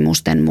tai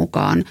tutkimusten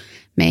mukaan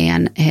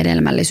meidän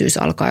hedelmällisyys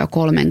alkaa jo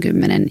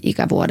 30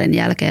 ikävuoden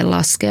jälkeen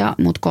laskea,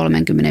 mutta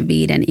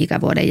 35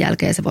 ikävuoden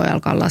jälkeen se voi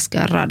alkaa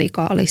laskea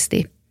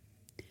radikaalisti.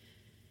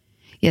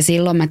 Ja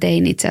silloin mä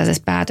tein itse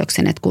asiassa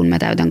päätöksen, että kun mä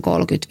täytän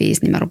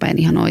 35, niin mä rupean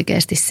ihan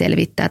oikeasti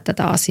selvittää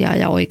tätä asiaa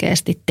ja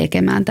oikeasti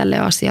tekemään tälle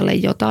asialle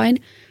jotain.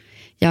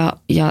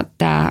 Ja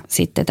tämä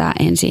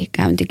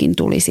ensikäyntikin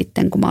tuli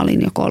sitten, kun mä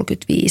olin jo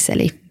 35,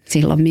 eli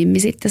silloin Mimmi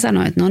sitten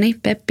sanoi, että no niin,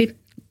 Peppi,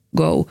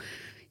 go.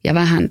 Ja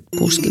vähän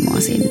puski mua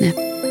sinne.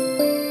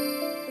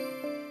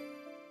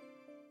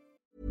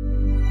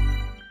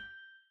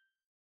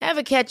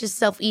 Ever catch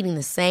yourself eating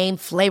the same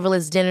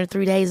flavorless dinner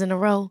 3 days in a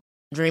row?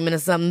 Dreaming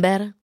of something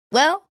better?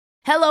 Well,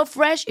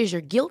 HelloFresh is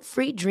your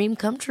guilt-free dream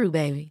come true,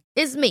 baby.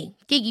 It's me,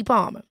 Keke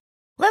Palmer.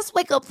 Let's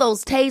wake up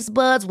those taste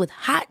buds with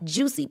hot,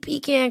 juicy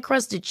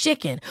pecan-crusted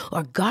chicken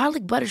or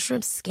garlic butter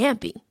shrimp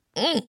scampi.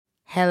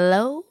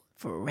 Hello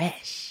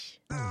Fresh.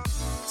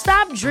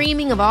 Stop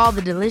dreaming of all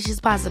the delicious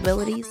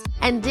possibilities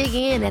and dig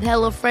in at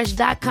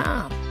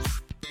HelloFresh.com.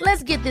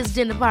 Let's get this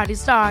dinner party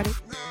started.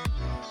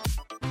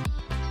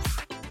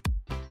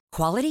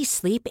 Quality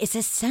sleep is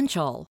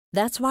essential.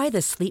 That's why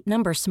the Sleep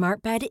Number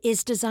Smart Bed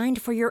is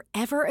designed for your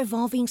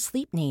ever-evolving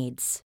sleep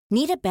needs.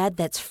 Need a bed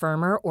that's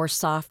firmer or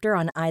softer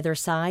on either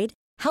side?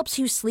 Helps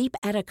you sleep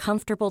at a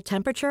comfortable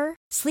temperature?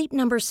 Sleep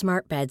Number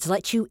Smart Beds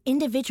let you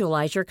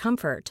individualize your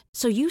comfort,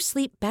 so you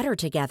sleep better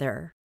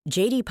together.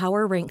 J.D.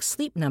 Power ranks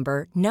Sleep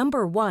Number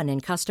 #1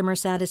 in customer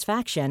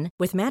satisfaction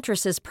with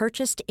mattresses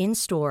purchased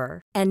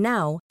in-store. And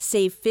now,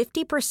 save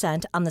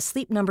 50% on the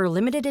Sleep Number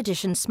Limited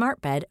Edition Smart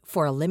Bed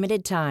for a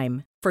limited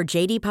time. For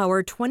J.D.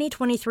 Power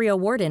 2023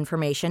 award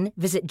information,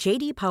 visit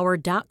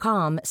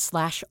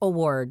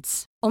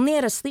jdpower.com/awards. Only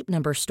at a Sleep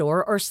Number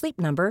store or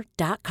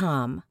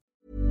sleepnumber.com.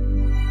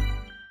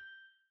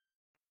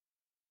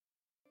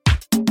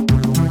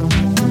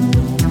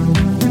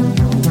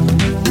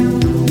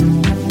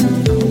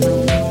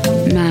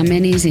 Mä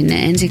menin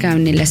sinne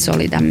ensikäynnille, se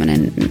oli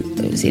tämmöinen,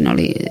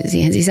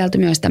 siihen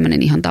sisältyi myös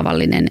tämmöinen ihan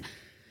tavallinen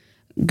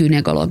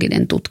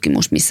gynekologinen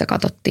tutkimus, missä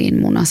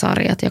katsottiin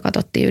munasarjat ja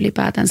katsottiin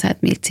ylipäätänsä,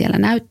 että miltä siellä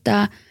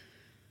näyttää.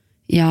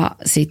 Ja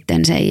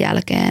sitten sen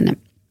jälkeen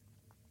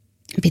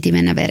piti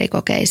mennä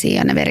verikokeisiin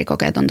ja ne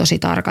verikokeet on tosi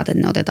tarkat,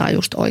 että ne otetaan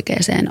just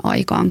oikeaan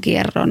aikaan,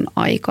 kierron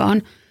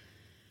aikaan.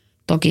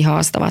 Toki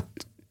haastavat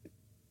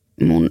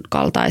mun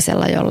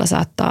kaltaisella, jolla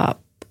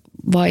saattaa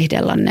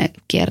vaihdella ne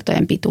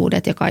kiertojen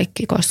pituudet ja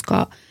kaikki,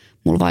 koska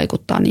mulla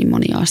vaikuttaa niin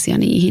moni asia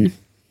niihin.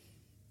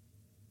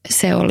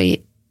 Se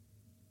oli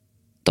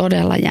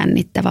todella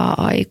jännittävää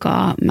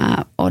aikaa. Mä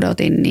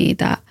odotin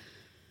niitä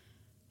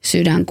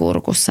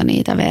sydänkurkussa,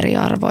 niitä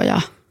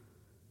veriarvoja.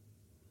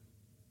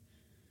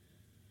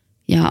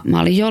 Ja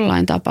mä olin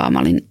jollain tapaa, mä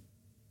olin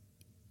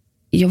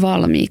jo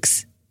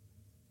valmiiksi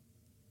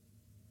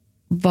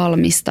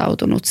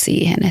valmistautunut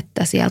siihen,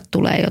 että sieltä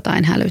tulee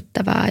jotain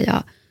hälyttävää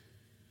ja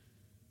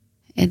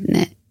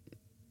että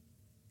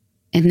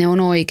ne on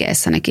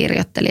oikeassa ne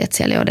kirjoittelijat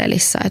siellä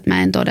Jodelissa, että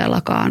mä en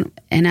todellakaan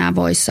enää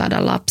voi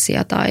saada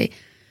lapsia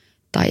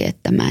tai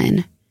että mä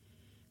en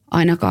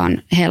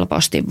ainakaan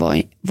helposti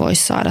voi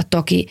saada.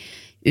 Toki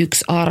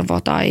yksi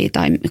arvo tai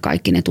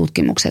kaikki ne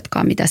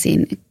tutkimuksetkaan, mitä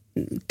siinä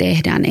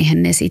tehdään,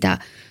 eihän ne sitä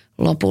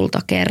lopulta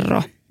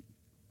kerro,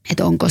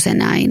 että onko se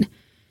näin.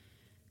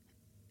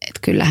 Että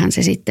kyllähän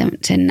se sitten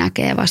sen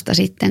näkee vasta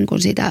sitten, kun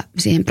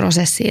siihen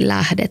prosessiin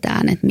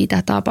lähdetään, että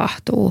mitä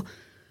tapahtuu.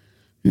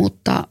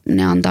 Mutta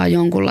ne antaa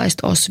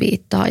jonkunlaista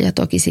osviittaa ja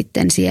toki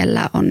sitten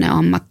siellä on ne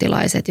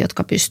ammattilaiset,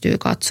 jotka pystyy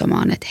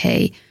katsomaan, että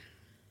hei,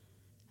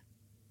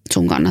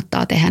 sun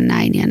kannattaa tehdä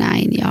näin ja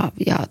näin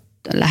ja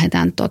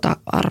lähdetään tota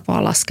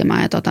arvoa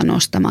laskemaan ja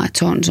nostamaan. Että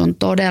se on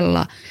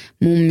todella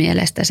mun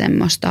mielestä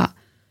semmoista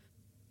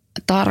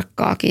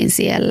tarkkaakin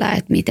siellä,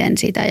 että miten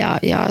sitä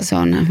ja se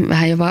on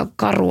vähän jopa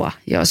karua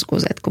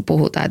joskus, että kun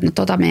puhutaan,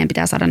 että no meidän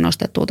pitää saada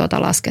nostettua,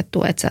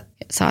 laskettua, että sä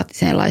saat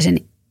sellaisen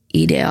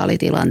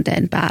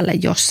ideaalitilanteen päälle,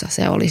 jossa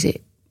se olisi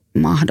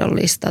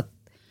mahdollista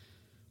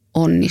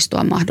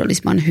onnistua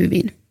mahdollisimman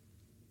hyvin.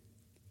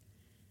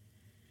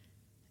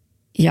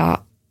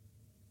 Ja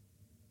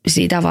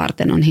sitä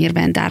varten on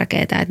hirveän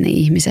tärkeää, että ne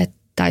ihmiset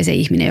tai se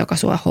ihminen, joka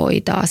sua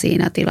hoitaa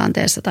siinä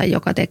tilanteessa tai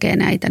joka tekee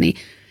näitä, niin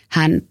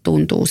hän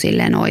tuntuu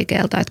silleen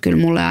oikealta. Että kyllä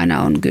mulle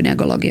aina on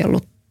gynekologi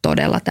ollut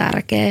todella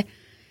tärkeä,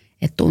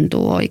 että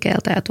tuntuu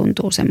oikealta ja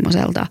tuntuu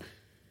semmoiselta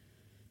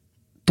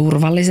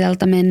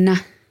turvalliselta mennä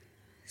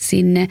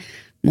sinne,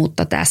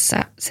 mutta tässä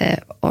se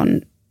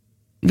on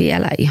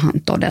vielä ihan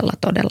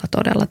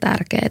todella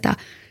tärkeää.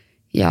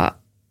 Ja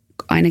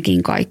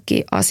ainakin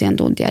kaikki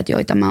asiantuntijat,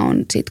 joita mä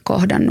oon sit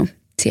kohdannut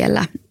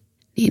siellä,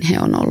 niin he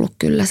on ollut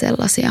kyllä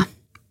sellaisia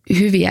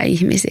hyviä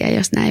ihmisiä,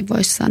 jos näin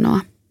voisi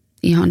sanoa,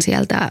 ihan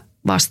sieltä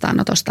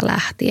vastaanotosta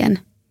lähtien.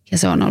 Ja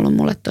se on ollut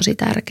mulle tosi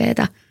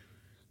tärkeää.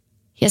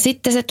 Ja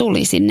sitten se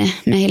tuli sinne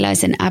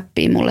Mehiläisen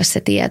appiin mulle se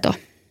tieto.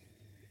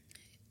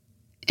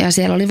 Ja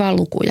siellä oli vaan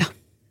lukuja.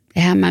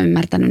 Eihän mä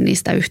ymmärtänyt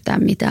niistä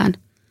yhtään mitään.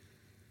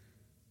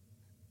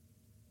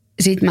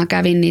 Sitten mä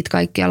kävin niitä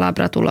kaikkia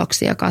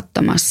labratuloksia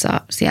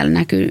katsomassa. Siellä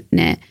näkyy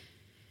ne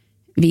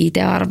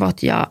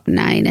viitearvot ja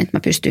näin, että mä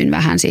pystyin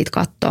vähän siitä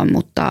katsoa,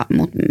 mutta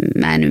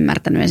mä en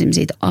ymmärtänyt esimerkiksi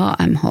siitä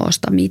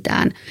AMHsta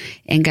mitään.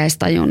 Enkä edes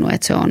tajunnut,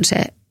 että se on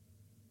se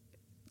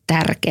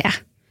tärkeä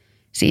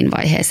siinä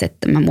vaiheessa,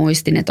 että mä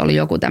muistin, että oli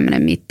joku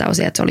tämmöinen mittaus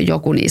ja että se oli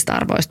joku niistä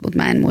arvoista, mutta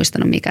mä en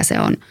muistanut, mikä se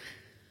on.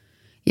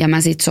 Ja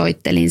mä sitten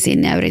soittelin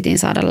sinne ja yritin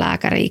saada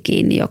lääkäriä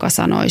kiinni, joka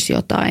sanoisi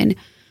jotain.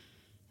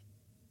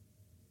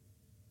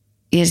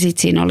 Ja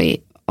sitten siinä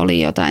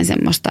oli jotain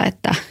semmoista,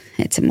 että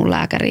se mun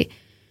lääkäri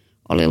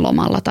oli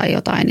lomalla tai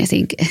jotain ja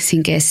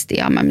siinä kesti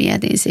ja mä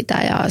mietin sitä.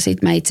 Ja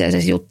sitten mä itse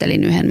asiassa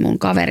juttelin yhden mun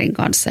kaverin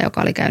kanssa,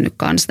 joka oli käynyt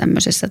kanssa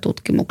tämmöisessä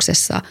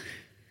tutkimuksessa.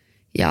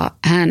 Ja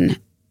hän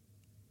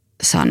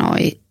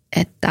sanoi,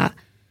 että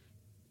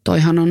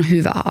toihan on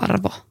hyvä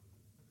arvo.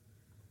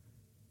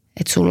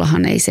 Että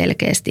sullahan ei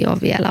selkeästi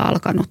ole vielä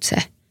alkanut se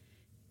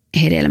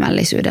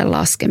hedelmällisyyden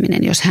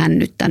laskeminen, jos hän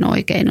nyt tämän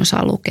oikein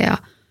osaa lukea.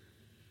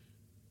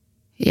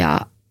 Ja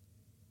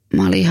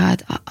mä olin ihan,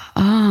 että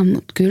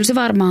mutta kyllä se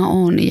varmaan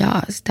on.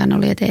 Ja sitten hän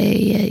oli, että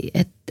ei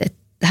että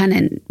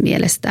hänen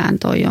mielestään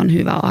toi on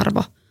hyvä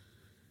arvo.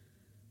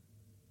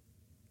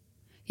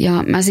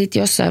 Ja mä sitten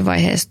jossain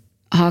vaiheessa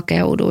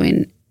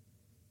hakeuduin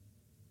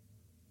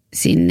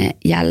sinne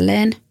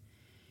jälleen,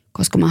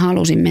 koska mä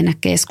halusin mennä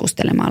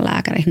keskustelemaan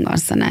lääkärin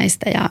kanssa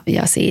näistä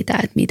ja siitä,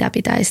 että mitä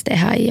pitäisi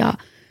tehdä ja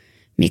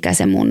mikä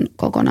se mun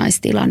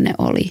kokonaistilanne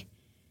oli.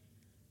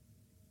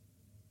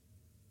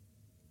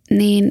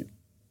 Niin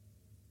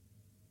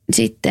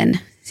sitten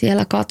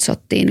siellä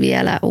katsottiin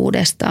vielä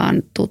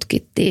uudestaan,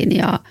 tutkittiin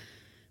ja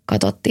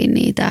katsottiin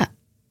niitä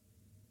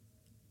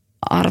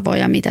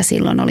arvoja, mitä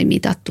silloin oli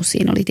mitattu.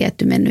 Siinä oli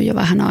tietty mennyt jo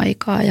vähän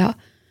aikaa ja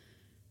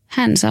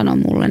hän sanoi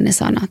mulle ne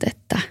sanat,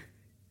 että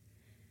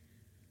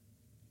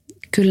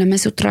kyllä me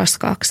sut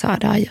raskaaksi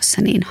saadaan, jos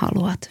sä niin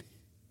haluat.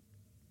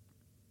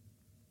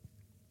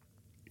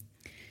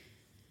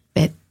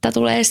 Vettä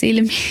tulee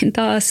silmiin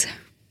taas.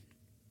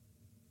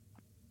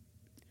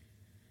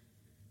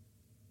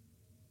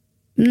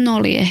 Ne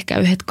oli ehkä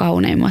yhdet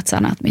kauneimmat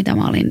sanat, mitä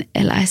mä olin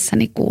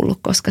eläessäni kuullut,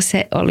 koska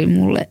se oli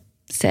mulle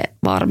se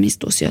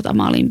varmistus, jota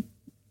mä olin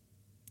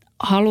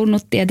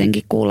halunnut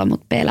tietenkin kuulla,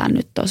 mutta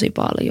pelännyt tosi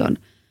paljon.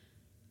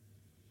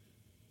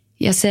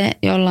 Ja se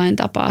jollain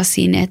tapaa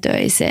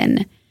sinetöi sen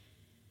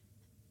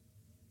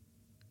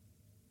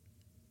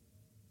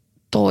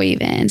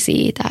toiveen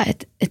siitä,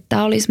 että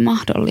tämä olisi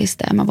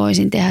mahdollista ja mä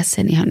voisin tehdä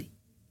sen ihan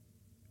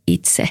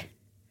itse.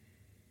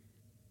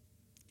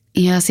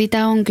 Ja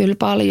sitä on kyllä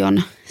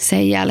paljon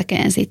sen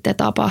jälkeen sitten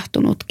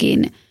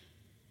tapahtunutkin.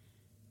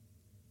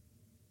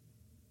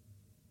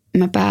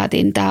 Mä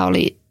päätin, tämä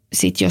oli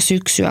sitten jo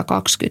syksyä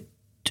 20,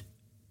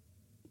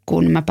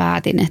 kun mä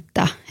päätin,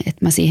 että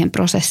mä siihen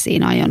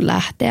prosessiin aion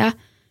lähteä.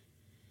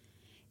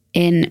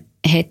 En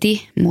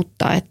heti,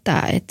 mutta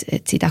että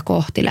sitä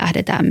kohti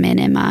lähdetään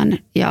menemään.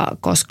 Ja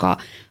koska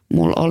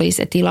mulla oli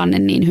se tilanne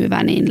niin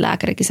hyvä, niin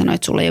lääkärikin sanoi,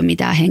 että sulla ei ole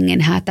mitään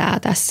hengen hätää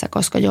tässä,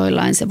 koska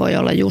joillain se voi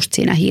olla just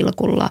siinä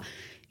hilkulla.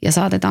 Ja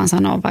saatetaan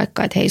sanoa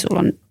vaikka, että hei, sulla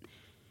on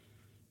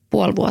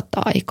puoli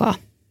vuotta aikaa.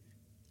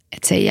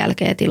 että sen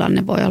jälkeen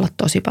tilanne voi olla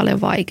tosi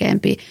paljon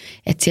vaikeampi.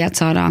 Että sieltä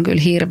saadaan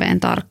kyllä hirveän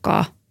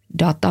tarkkaa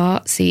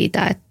dataa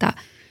siitä, että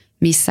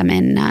missä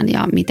mennään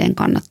ja miten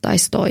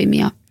kannattaisi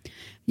toimia.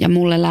 Ja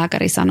mulle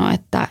lääkäri sanoi,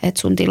 että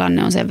sun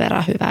tilanne on sen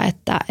verran hyvä,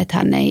 että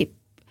hän ei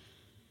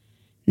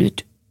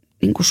nyt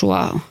niin kuin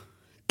sua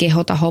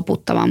kehota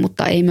hoputtamaan,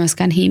 mutta ei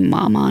myöskään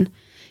himmaamaan.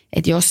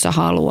 Että jos sä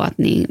haluat,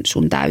 niin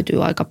sun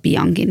täytyy aika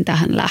piankin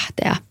tähän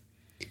lähteä.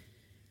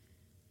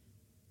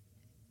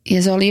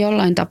 Ja se oli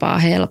jollain tapaa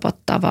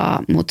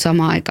helpottavaa, mutta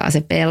samaan aikaan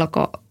se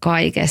pelko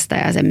kaikesta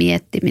ja se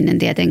miettiminen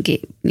tietenkin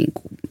niin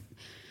kuin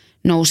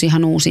nousi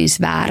ihan uusiin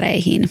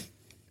sfääreihin.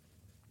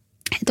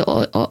 Että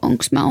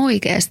onko mä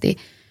oikeasti,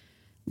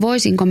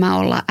 voisinko mä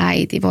olla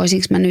äiti,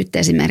 voisinko mä nyt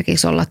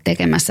esimerkiksi olla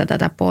tekemässä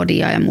tätä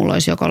podia ja mulla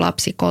olisi joko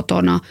lapsi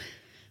kotona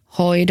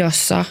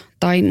hoidossa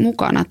tai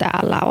mukana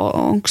täällä.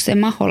 Onko se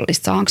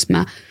mahdollista, saanko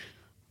mä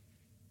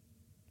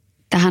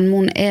tähän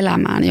mun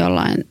elämään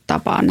jollain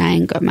tapaa,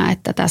 näinkö mä,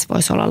 että tässä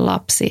voisi olla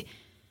lapsi.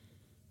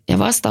 Ja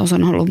vastaus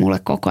on ollut mulle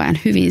koko ajan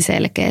hyvin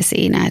selkeä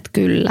siinä, että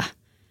kyllä.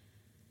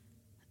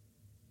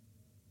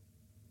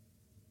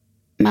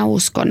 Mä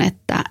uskon,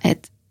 että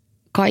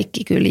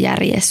kaikki kyllä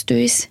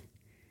järjestyisi.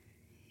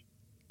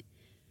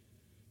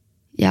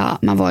 Ja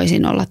mä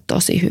voisin olla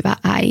tosi hyvä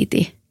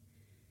äiti.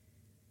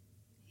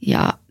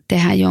 Ja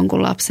tehdä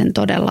jonkun lapsen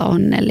todella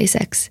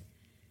onnelliseksi.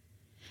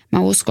 Mä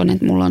uskon,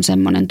 että mulla on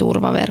semmoinen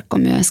turvaverkko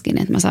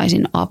myöskin, että mä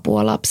saisin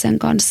apua lapsen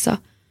kanssa.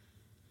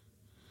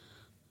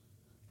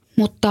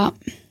 Mutta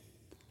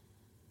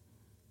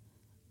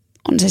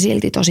on se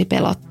silti tosi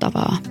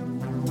pelottavaa.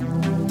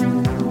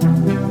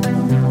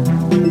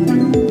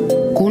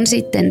 Kun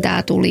sitten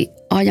tää tuli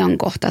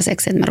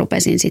ajankohtaiseksi, että mä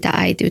rupesin sitä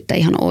äitiyttä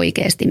ihan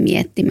oikeasti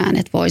miettimään,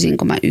 että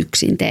voisinko mä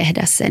yksin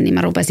tehdä sen, niin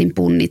mä rupesin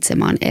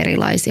punnitsemaan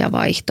erilaisia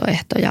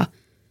vaihtoehtoja.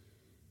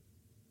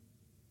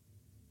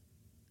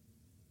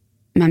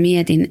 Mä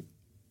mietin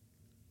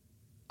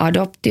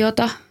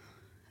adoptiota,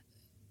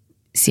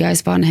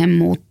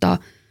 sijaisvanhemmuutta,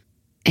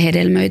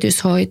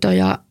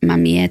 hedelmöityshoitoja. Mä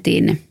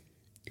mietin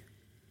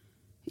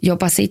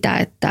jopa sitä,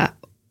 että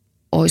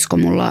olisiko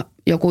mulla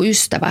joku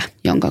ystävä,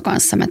 jonka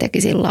kanssa mä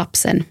tekisin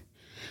lapsen.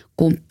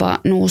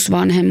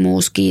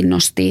 Kumppanuusvanhemmuus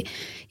kiinnosti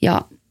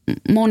ja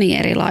moni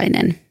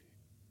erilainen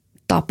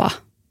tapa,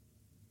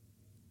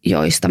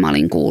 joista mä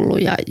olin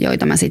kuullut ja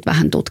joita mä sitten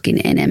vähän tutkin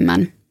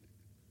enemmän.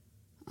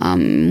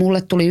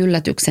 Mulle tuli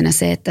yllätyksenä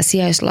se, että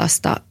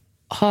sijaislasta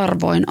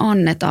harvoin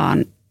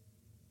annetaan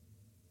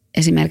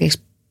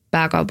esimerkiksi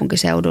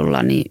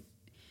pääkaupunkiseudulla niin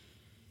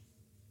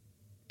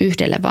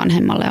yhdelle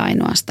vanhemmalle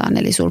ainoastaan.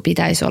 Eli sulla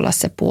pitäisi olla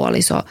se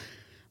puoliso,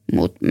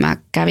 mutta mä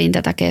kävin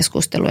tätä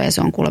keskustelua ja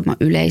se on kuulemma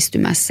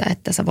yleistymässä,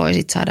 että sä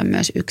voisit saada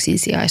myös yksin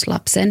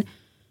sijaislapsen.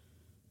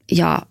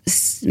 Ja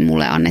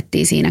mulle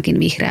annettiin siinäkin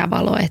vihreä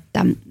valo,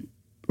 että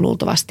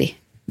luultavasti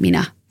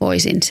minä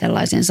voisin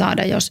sellaisen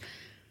saada, jos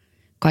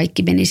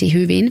kaikki menisi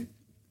hyvin.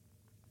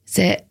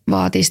 Se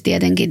vaatisi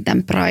tietenkin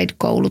tämän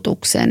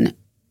Pride-koulutuksen.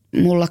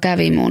 Mulla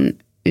mun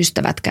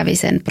ystävät kävi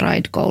sen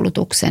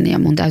Pride-koulutuksen ja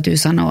mun täytyy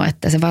sanoa,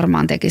 että se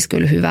varmaan tekisi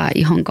kyllä hyvää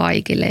ihan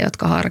kaikille,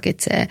 jotka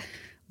harkitsee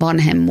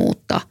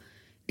vanhemmuutta,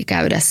 niin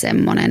käydä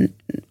semmoinen,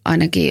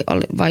 ainakin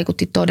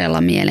vaikutti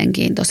todella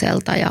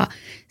mielenkiintoiselta ja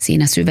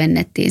siinä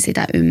syvennettiin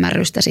sitä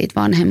ymmärrystä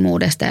siitä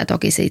vanhemmuudesta ja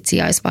toki siitä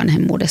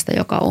sijaisvanhemmuudesta,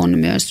 joka on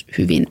myös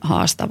hyvin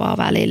haastavaa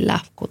välillä,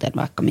 kuten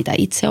vaikka mitä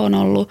itse on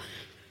ollut.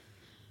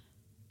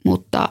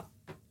 Mutta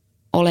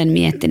olen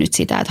miettinyt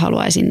sitä, että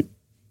haluaisin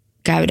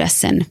käydä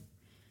sen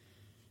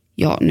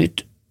jo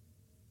nyt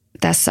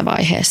tässä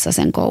vaiheessa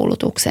sen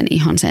koulutuksen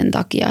ihan sen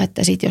takia,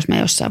 että sit jos mä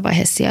jossain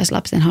vaiheessa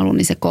sijaislapsen haluan,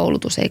 niin se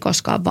koulutus ei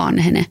koskaan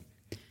vanhene.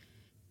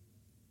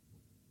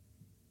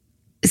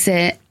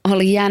 Se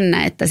oli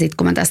jännä, että sitten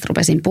kun mä tästä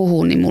rupesin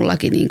puhumaan, niin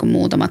mullakin niin kuin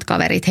muutamat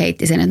kaverit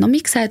heitti sen, että no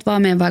miksi sä et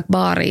vaan mene vaikka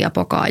baariin ja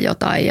pokaa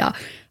jotain ja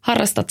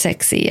harrastat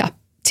seksiä ja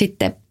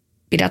sitten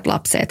pidät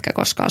lapsia, etkä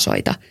koskaan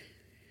soita.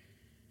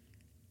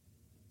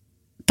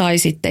 Tai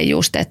sitten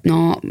just, että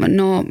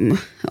no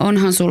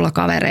onhan sulla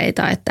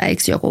kavereita, että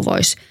eikö joku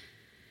voisi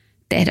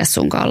tehdä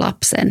sunkaan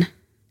lapsen.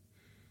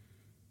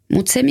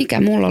 Mutta se,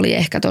 mikä mulla oli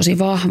ehkä tosi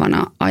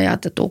vahvana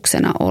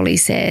ajatuksena, oli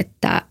se,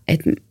 että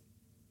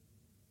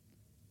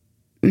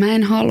mä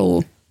en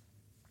halua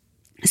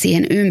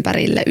siihen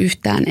ympärille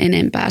yhtään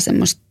enempää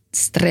semmoista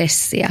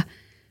stressiä.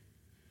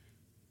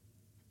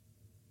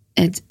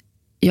 Että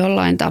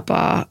jollain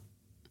tapaa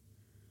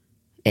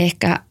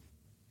ehkä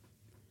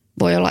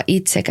voi olla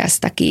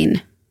itsekästäkin,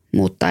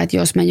 mutta että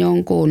jos mä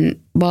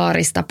jonkun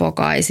baarista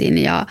pokaisin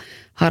ja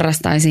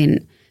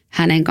harrastaisin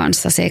hänen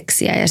kanssa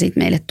seksiä ja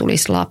sitten meille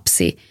tulisi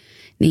lapsi,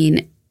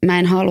 niin mä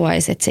en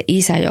haluaisi, että se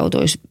isä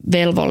joutuisi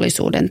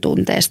velvollisuuden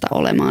tunteesta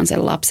olemaan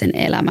sen lapsen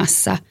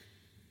elämässä.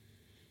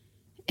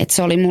 Että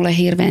se oli mulle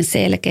hirveän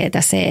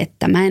selkeää se,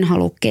 että mä en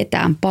halua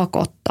ketään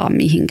pakottaa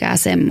mihinkään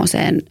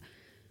semmoiseen.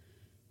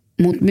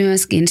 Mutta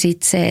myöskin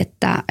sitten se,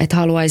 että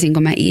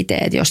haluaisinko mä itse,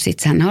 että jos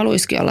sitten hän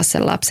haluaisikin olla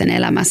sen lapsen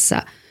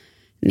elämässä,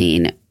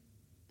 niin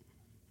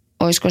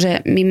olisiko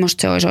se,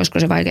 millaista se olisi, olisiko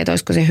se vaikeaa,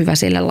 olisiko se hyvä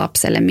sille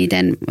lapselle,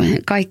 miten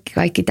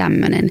kaikki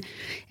tämmöinen.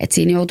 Että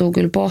siinä joutuu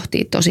kyllä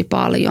pohtimaan tosi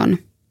paljon.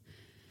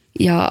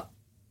 Ja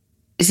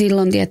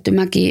silloin tietty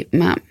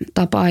mä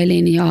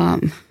tapailin ja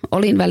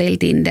olin välillä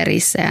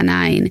Tinderissä ja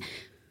näin.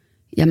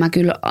 Ja mä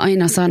kyllä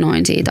aina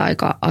sanoin siitä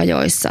aika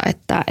ajoissa,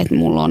 että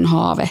mulla on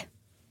haave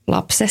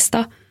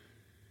lapsesta.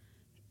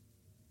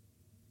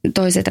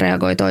 Toiset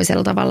reagoi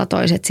toisella tavalla,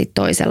 toiset sitten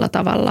toisella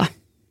tavalla.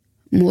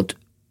 Mutta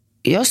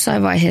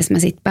jossain vaiheessa mä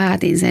sitten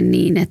päätin sen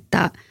niin,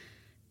 että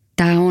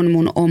tämä on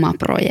mun oma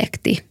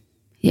projekti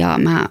ja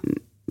mä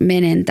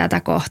menen tätä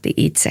kohti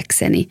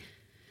itsekseni.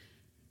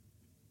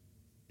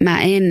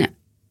 Mä en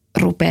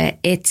rupea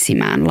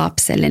etsimään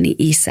lapselleni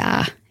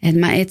isää. Että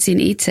mä etsin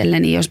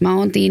itselleni, jos mä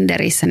oon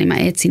Tinderissä, niin mä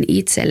etsin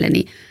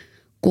itselleni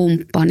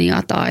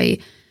kumppania tai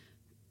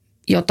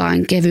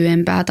jotain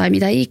kevyempää tai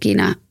mitä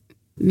ikinä,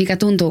 mikä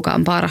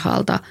tuntuukaan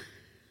parhaalta.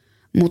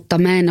 Mutta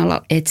mä en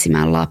ala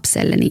etsimään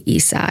lapselleni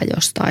isää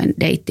jostain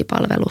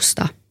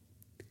deittipalvelusta.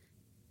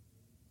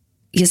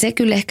 Ja se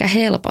kyllä ehkä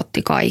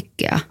helpotti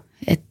kaikkea,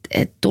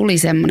 että tuli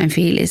semmoinen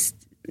fiilis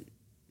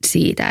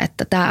siitä,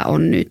 että tämä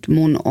on nyt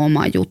mun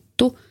oma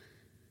juttu.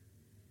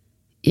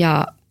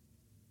 Ja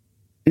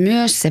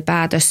myös se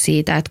päätös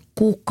siitä, että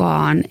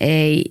kukaan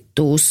ei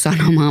tuu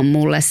sanomaan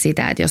mulle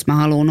sitä, että jos mä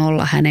haluan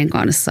olla hänen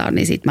kanssaan,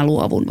 niin sit mä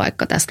luovun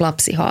vaikka tästä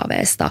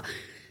lapsihaaveesta.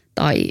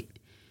 Tai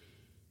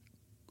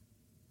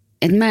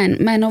että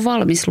mä en ole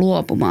valmis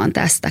luopumaan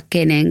tästä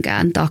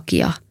kenenkään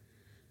takia.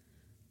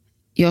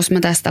 Jos mä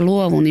tästä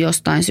luovun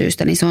jostain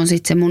syystä, niin se on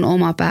sitten se mun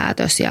oma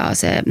päätös ja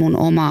se mun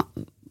oma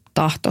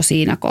tahto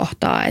siinä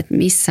kohtaa, että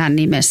missään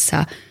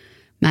nimessä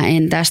mä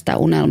en tästä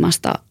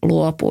unelmasta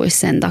luopuisi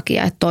sen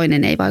takia, että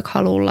toinen ei vaikka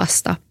halua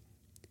lasta.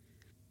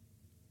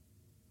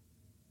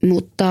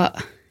 Mutta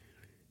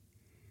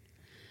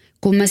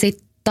kun mä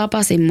sitten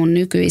tapasin mun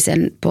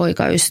nykyisen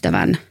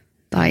poikaystävän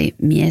tai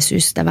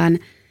miesystävän,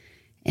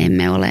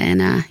 emme ole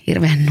enää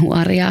hirveän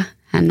nuoria,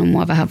 hän on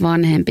mua vähän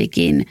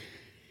vanhempikin,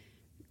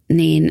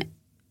 niin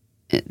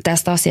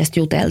tästä asiasta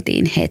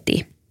juteltiin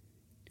heti.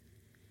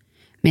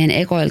 Meidän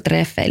ekoilla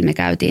treffeillä me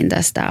käytiin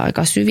tästä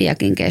aika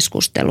syviäkin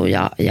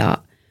keskusteluja ja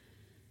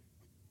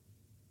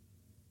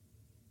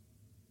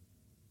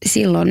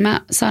silloin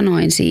mä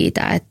sanoin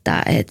siitä,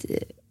 että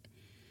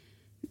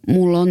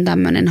mulla on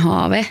tämmöinen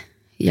haave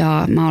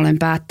ja mä olen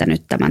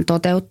päättänyt tämän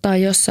toteuttaa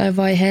jossain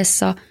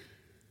vaiheessa.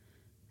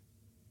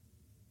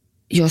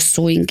 Jos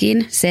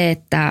suinkin se,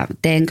 että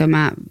teenkö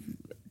mä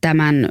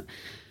tämän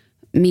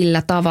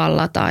millä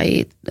tavalla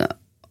tai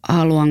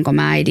haluanko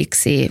mä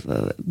äidiksi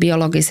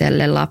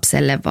biologiselle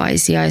lapselle vai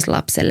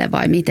sijaislapselle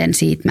vai miten,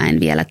 siitä mä en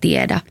vielä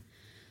tiedä.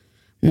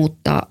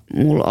 Mutta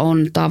mulla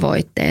on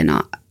tavoitteena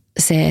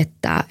se,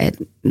 että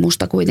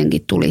musta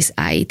kuitenkin tulisi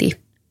äiti.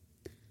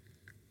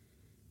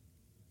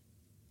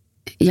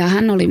 Ja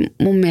hän oli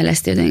mun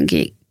mielestä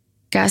jotenkin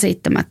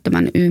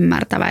käsittämättömän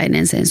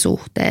ymmärtäväinen sen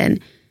suhteen.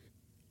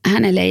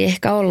 Hänellä ei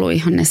ehkä ollut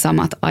ihan ne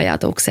samat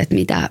ajatukset,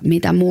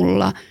 mitä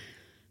mulla,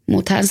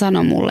 mutta hän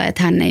sanoi mulle,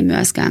 että hän ei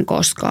myöskään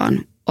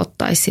koskaan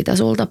ottaisi sitä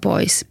sulta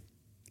pois.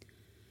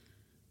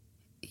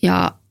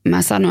 Ja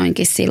mä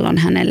sanoinkin silloin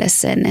hänelle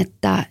sen,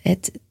 että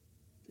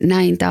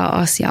näin tämä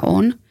asia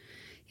on.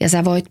 Ja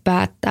sä voit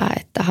päättää,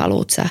 että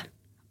haluat sä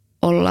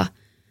olla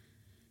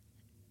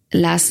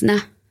läsnä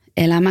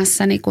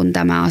elämässäni, kun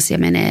tämä asia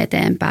menee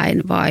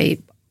eteenpäin vai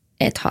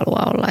et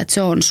halua olla. Että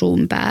se on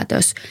sun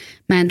päätös.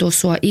 Mä en tule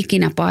sua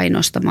ikinä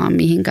painostamaan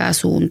mihinkään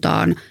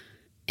suuntaan,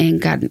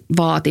 enkä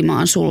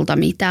vaatimaan sulta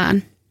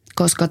mitään.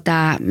 Koska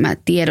mä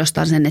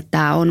tiedostan sen, että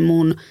tämä on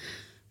mun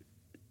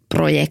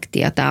projekti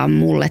ja tämä on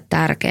mulle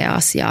tärkeä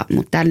asia,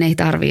 mutta tänne ei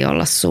tarvitse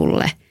olla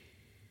sulle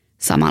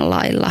samalla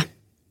lailla.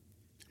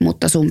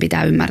 Mutta sun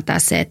pitää ymmärtää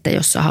se, että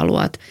jos sä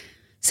haluat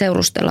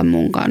seurustella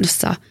mun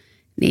kanssa,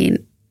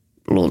 niin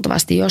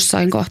luultavasti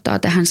jossain kohtaa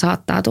tähän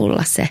saattaa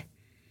tulla se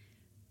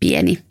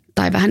pieni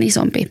tai vähän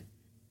isompi.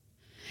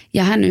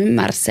 Ja hän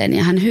ymmärsi sen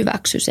ja hän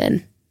hyväksyi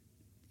sen.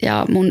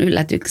 Ja mun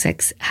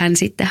yllätykseksi hän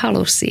sitten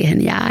halusi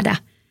siihen jäädä.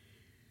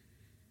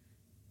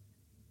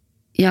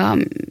 Ja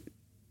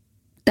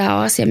tämä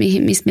on asia,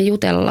 mistä me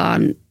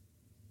jutellaan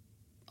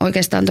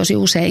oikeastaan tosi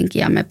useinkin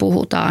ja me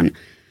puhutaan,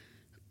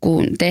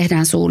 kun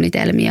tehdään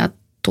suunnitelmia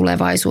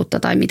tulevaisuutta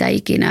tai mitä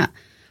ikinä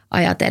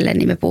ajatellen,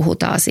 niin me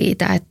puhutaan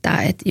siitä,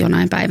 että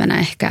jonain päivänä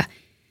ehkä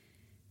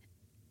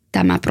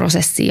tämä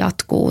prosessi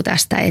jatkuu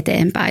tästä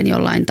eteenpäin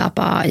jollain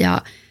tapaa.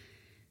 Ja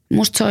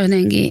musta se on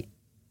jotenkin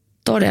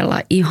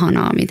todella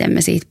ihanaa, miten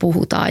me siitä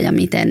puhutaan ja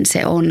miten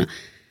se on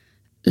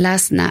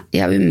läsnä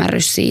ja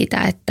ymmärrys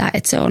siitä, että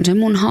se on se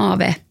mun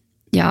haave.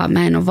 Ja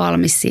mä en ole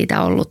valmis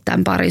siitä ollut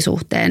tämän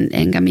parisuhteen,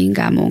 enkä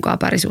minkään muunkaan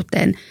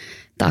parisuhteen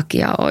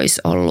takia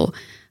olisi ollut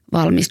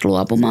valmis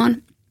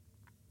luopumaan.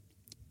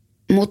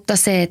 Mutta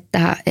se,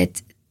 että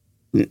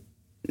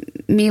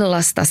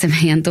millaista se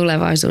meidän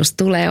tulevaisuus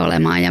tulee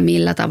olemaan ja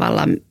millä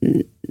tavalla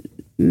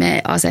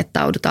me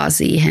asettaudutaan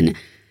siihen,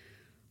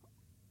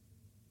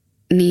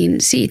 niin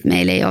siitä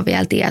meillä ei ole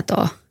vielä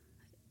tietoa.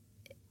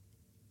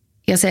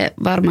 Ja se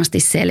varmasti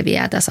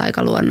selviää tässä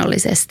aika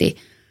luonnollisesti.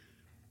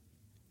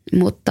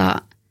 Mutta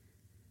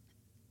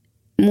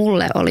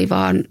mulle oli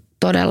vaan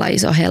todella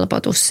iso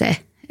helpotus se,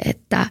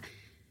 että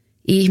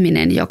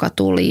ihminen, joka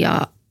tuli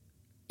ja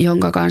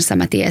jonka kanssa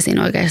mä tiesin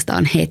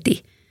oikeastaan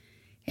heti,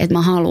 että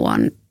mä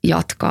haluan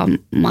jatkaa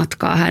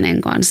matkaa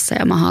hänen kanssa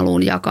ja mä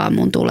haluan jakaa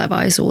mun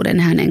tulevaisuuden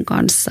hänen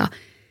kanssa,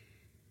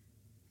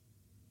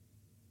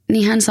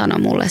 niin hän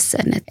sanoi mulle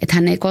sen, että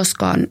hän ei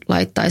koskaan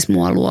laittaisi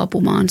mua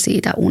luopumaan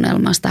siitä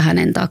unelmasta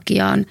hänen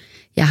takiaan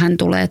ja hän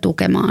tulee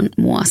tukemaan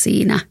mua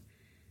siinä,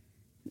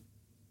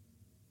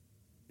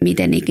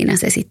 miten ikinä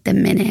se sitten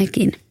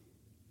meneekin.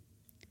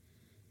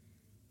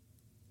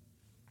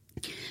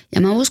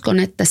 Ja mä uskon,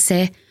 että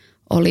se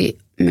oli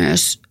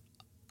myös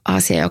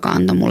asia, joka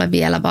antoi mulle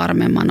vielä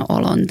varmemman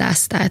olon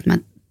tästä, että mä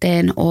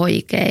teen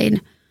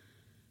oikein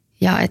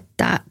ja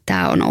että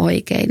tämä on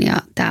oikein ja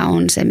tämä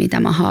on se, mitä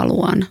mä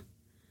haluan.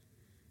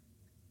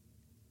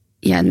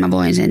 Ja että mä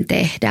voin sen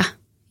tehdä,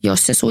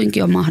 jos se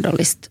suinkin on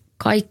mahdollista.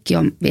 Kaikki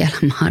on vielä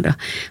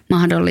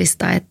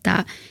mahdollista,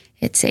 että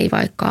se ei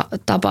vaikka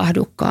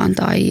tapahdukaan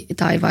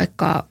tai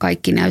vaikka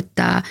kaikki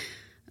näyttää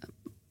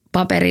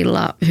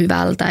paperilla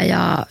hyvältä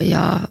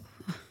ja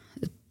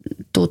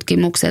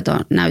tutkimukset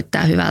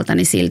näyttää hyvältä,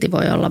 niin silti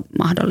voi olla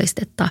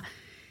mahdollista,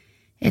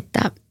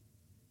 että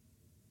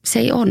se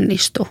ei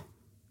onnistu.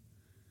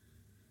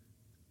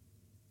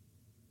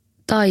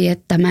 Tai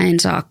että mä en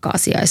saakaan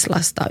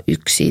sijaislasta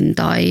yksin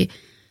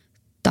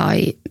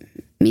tai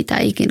mitä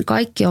ikin.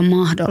 Kaikki on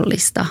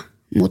mahdollista,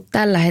 mutta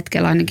tällä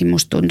hetkellä ainakin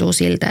musta tuntuu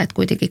siltä, että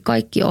kuitenkin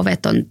kaikki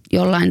ovet on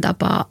jollain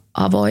tapaa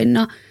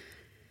avoinna.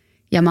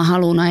 Ja mä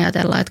haluan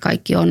ajatella, että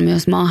kaikki on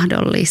myös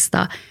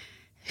mahdollista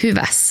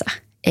hyvässä,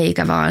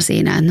 eikä vaan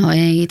siinä, että no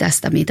ei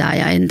tästä mitään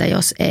ja entä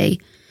jos ei.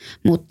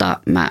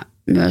 Mutta mä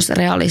myös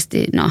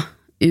realistina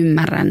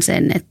ymmärrän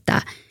sen,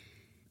 että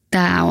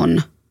tämä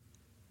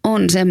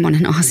on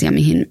semmoinen asia,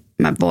 mihin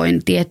mä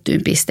voin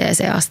tiettyyn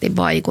pisteeseen asti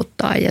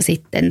vaikuttaa ja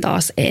sitten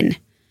taas en.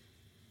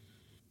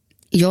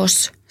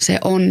 Jos se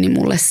onni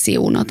mulle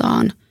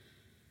siunataan,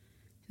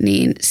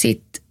 niin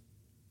sit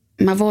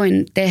mä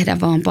voin tehdä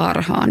vaan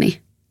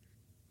parhaani.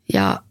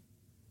 Ja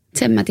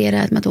sen mä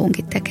tiedän, että mä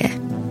tuunkin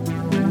tekemään.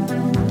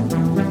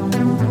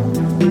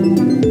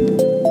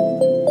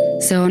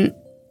 Se on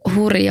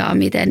hurjaa,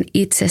 miten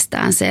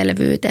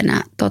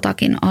itsestäänselvyytenä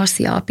totakin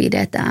asiaa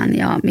pidetään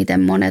ja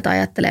miten monet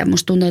ajattelee.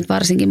 Musta tuntuu, että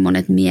varsinkin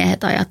monet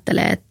miehet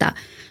ajattelee, että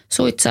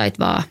suitsait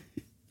vaan.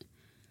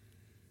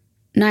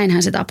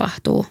 Näinhän se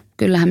tapahtuu.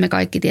 Kyllähän me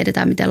kaikki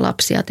tiedetään, miten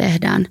lapsia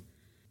tehdään.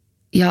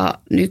 Ja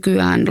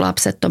nykyään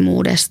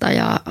lapsettomuudesta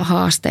ja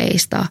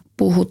haasteista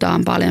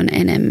puhutaan paljon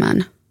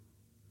enemmän.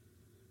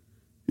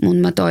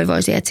 Mutta mä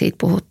toivoisin, että siitä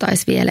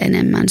puhuttaisiin vielä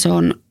enemmän. Se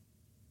on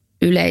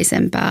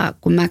yleisempää,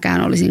 kuin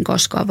mäkään olisin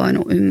koskaan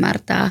voinut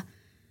ymmärtää.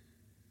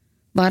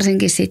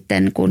 Varsinkin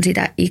sitten, kun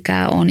sitä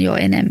ikää on jo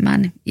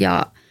enemmän.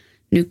 Ja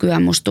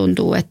nykyään musta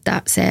tuntuu,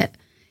 että se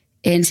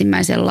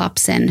ensimmäisen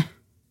lapsen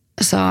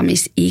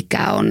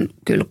saamisikä on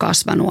kyllä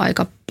kasvanut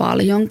aika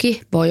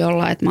paljonkin. Voi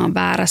olla, että mä oon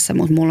väärässä,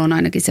 mutta mulla on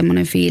ainakin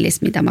semmoinen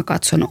fiilis, mitä mä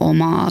katson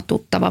omaa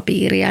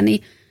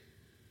tuttavapiiriäni.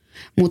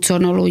 Mutta se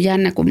on ollut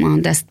jännä, kun mä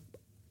oon tästä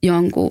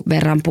jonkun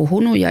verran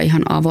puhunut ja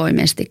ihan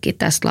avoimestikin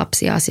tästä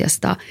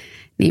lapsiasiasta,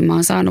 niin mä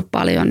oon saanut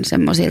paljon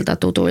semmoisilta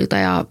tutuilta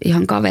ja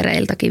ihan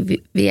kavereiltakin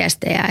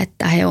viestejä,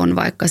 että he on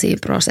vaikka siinä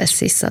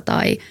prosessissa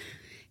tai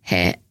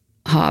he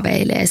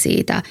haaveilee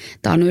siitä.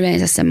 Tämä on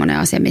yleensä semmoinen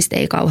asia, mistä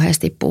ei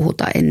kauheasti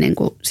puhuta ennen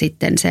kuin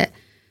sitten se,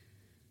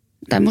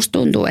 tai musta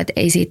tuntuu, että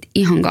ei siitä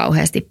ihan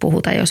kauheasti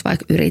puhuta, jos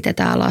vaikka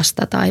yritetään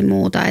lasta tai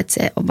muuta, että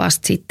se on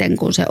vasta sitten,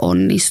 kun se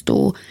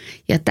onnistuu.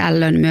 Ja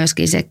tällöin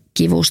myöskin se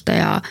kivusta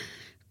ja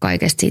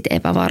kaikesta siitä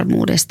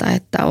epävarmuudesta,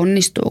 että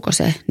onnistuuko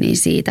se, niin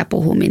siitä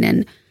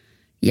puhuminen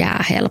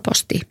jää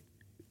helposti.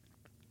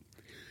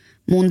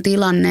 Mun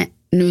tilanne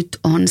nyt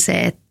on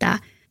se, että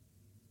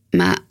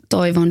mä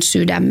toivon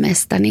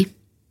sydämestäni,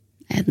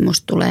 että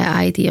musta tulee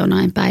äiti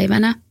jonain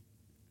päivänä.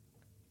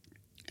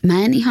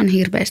 Mä en ihan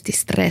hirveästi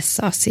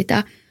stressaa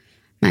sitä.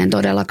 Mä en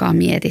todellakaan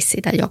mieti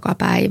sitä joka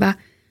päivä.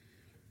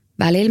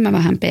 Välillä mä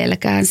vähän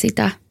pelkään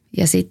sitä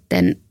ja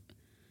sitten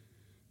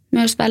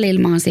myös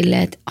välillä mä oon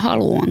silleen, että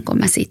haluanko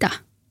mä sitä.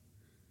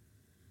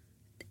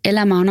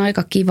 Elämä on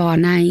aika kivaa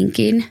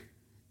näinkin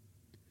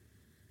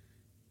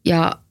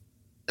ja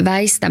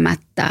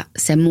väistämättä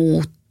se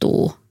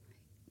muuttuu,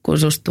 kun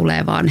susta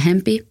tulee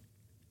vanhempi.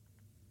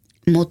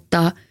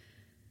 Mutta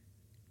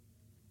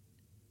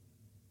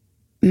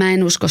mä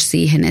en usko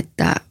siihen,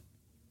 että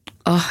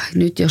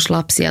nyt jos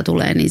lapsia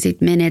tulee, niin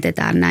sit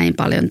menetetään näin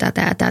paljon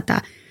tätä ja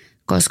tätä,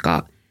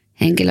 koska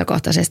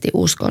henkilökohtaisesti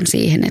uskon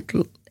siihen, että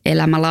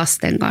elämä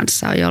lasten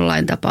kanssa on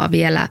jollain tapaa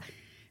vielä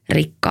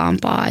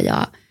rikkaampaa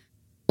ja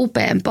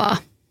upeampaa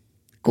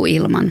kuin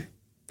ilman.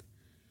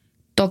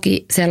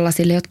 Toki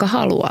sellaisille, jotka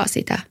haluaa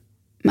sitä.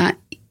 Mä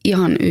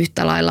ihan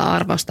yhtä lailla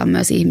arvostan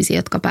myös ihmisiä,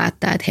 jotka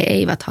päättää, että he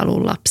eivät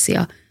halua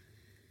lapsia.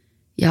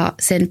 Ja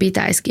sen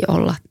pitäisikin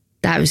olla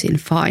täysin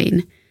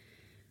fine.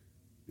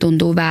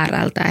 Tuntuu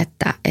väärältä,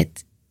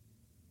 että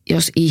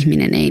jos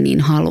ihminen ei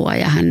niin halua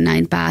ja hän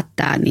näin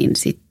päättää, niin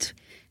sitten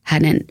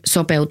hänen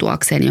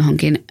sopeutuakseen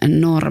johonkin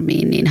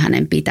normiin, niin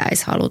hänen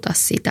pitäisi haluta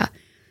sitä.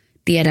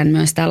 Tiedän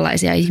myös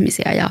tällaisia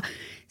ihmisiä ja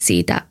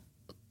siitä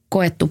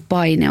koettu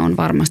paine on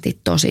varmasti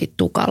tosi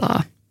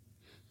tukalaa.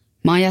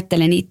 Mä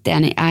ajattelen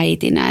itseäni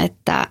äitinä,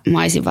 että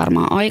mä olisin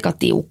varmaan aika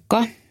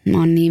tiukka. Mä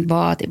oon niin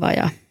vaativa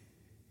ja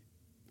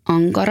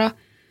ankara,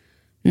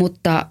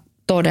 mutta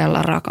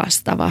todella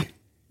rakastava.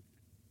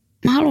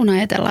 Mä haluan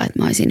ajatella, että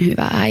mä olisin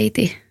hyvä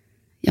äiti.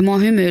 Ja mua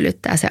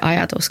hymyilyttää se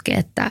ajatuskin,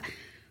 että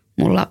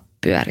mulla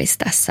pyörisi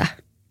tässä.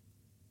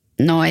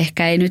 No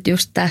ehkä ei nyt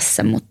just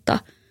tässä, mutta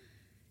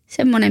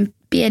semmoinen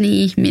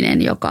pieni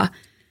ihminen, joka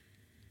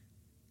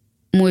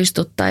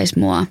muistuttaisi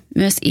mua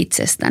myös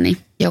itsestäni,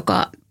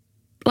 joka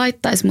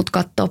laittaisi mut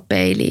kattoo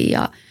peiliin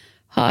ja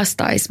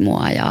haastaisi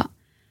mua. Ja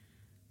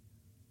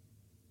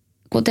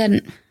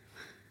kuten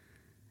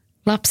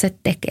lapset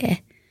tekee.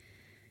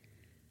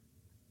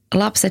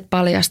 Lapset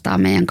paljastaa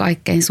meidän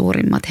kaikkein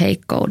suurimmat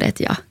heikkoudet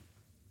ja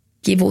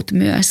kivut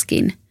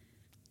myöskin.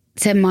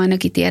 Sen mä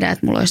ainakin tiedän,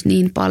 että mulla olisi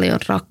niin paljon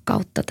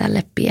rakkautta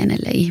tälle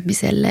pienelle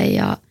ihmiselle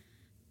ja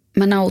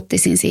mä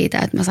nauttisin siitä,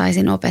 että mä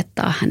saisin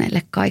opettaa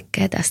hänelle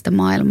kaikkea tästä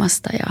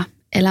maailmasta ja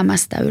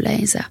elämästä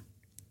yleensä.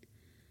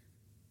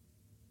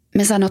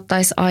 Me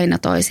sanottaisiin aina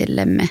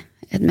toisillemme,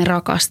 että me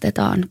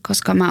rakastetaan,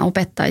 koska mä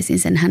opettaisin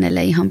sen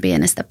hänelle ihan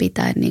pienestä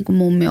pitäen, niin kuin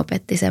mummi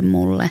opetti sen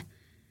mulle.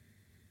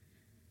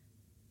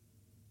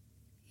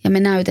 Ja me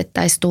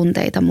näytettäisiin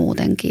tunteita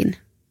muutenkin.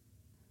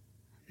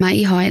 Mä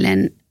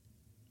ihailen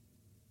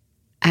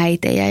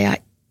äitejä ja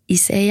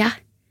isejä.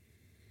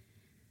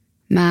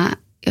 Mä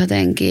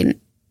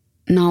jotenkin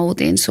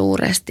nautin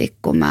suuresti,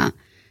 kun mä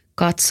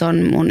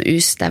katson mun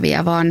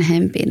ystäviä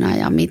vanhempina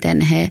ja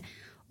miten he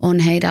on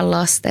heidän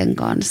lasten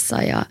kanssa.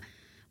 Ja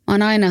mä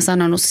oon aina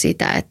sanonut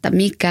sitä, että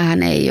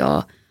mikään ei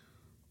ole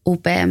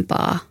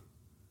upeampaa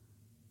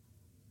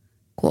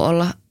kuin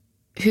olla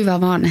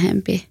hyvä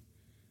vanhempi.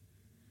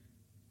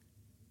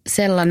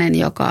 Sellainen,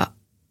 joka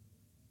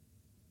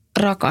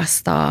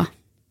rakastaa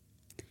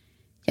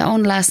ja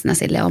on läsnä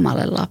sille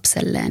omalle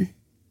lapselleen.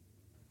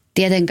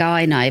 Tietenkään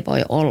aina ei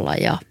voi olla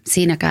ja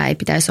siinäkään ei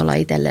pitäisi olla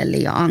itselleen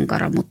liian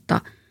ankara,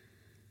 mutta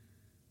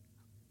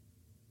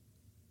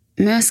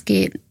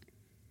myöskin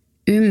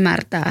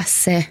ymmärtää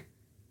se,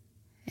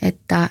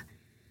 että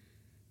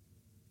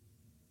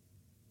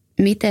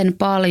miten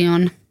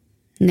paljon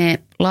ne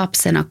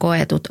lapsena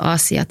koetut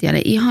asiat ja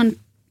ne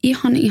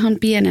ihan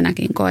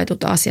pienenäkin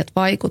koetut asiat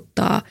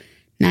vaikuttaa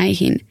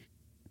näihin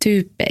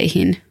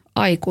tyyppeihin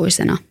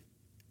aikuisena.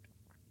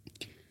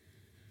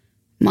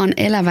 Mä oon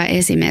elävä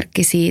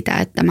esimerkki siitä,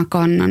 että mä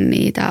kannan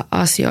niitä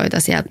asioita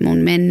sieltä mun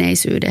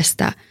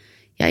menneisyydestä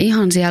ja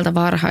ihan sieltä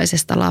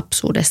varhaisesta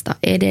lapsuudesta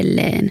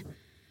edelleen.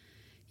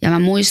 Ja mä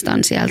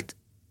muistan sieltä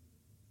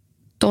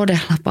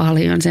todella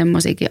paljon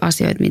semmoisiakin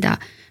asioita, mitä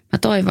mä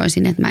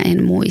toivoisin, että mä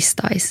en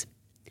muistaisi.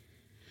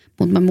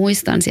 Mutta mä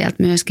muistan sieltä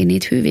myöskin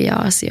niitä hyviä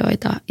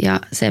asioita ja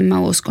sen mä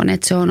uskon,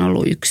 että se on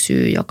ollut yksi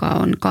syy, joka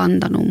on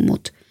kantanut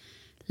mut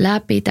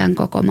läpi tämän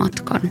koko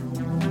matkan.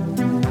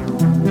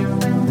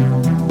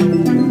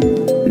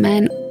 Mä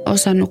en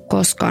osannut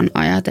koskaan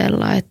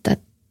ajatella, että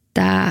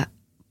tämä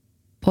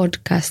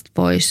podcast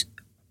voisi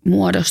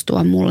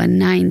muodostua mulle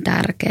näin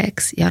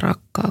tärkeäksi ja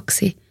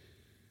rakkaaksi.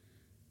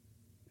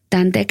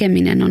 Tämän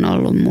tekeminen on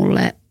ollut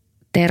mulle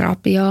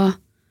terapiaa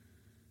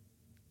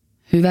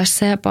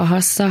hyvässä ja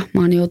pahassa.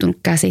 Mä oon joutunut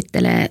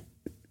käsittelemään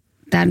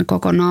tämän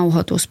koko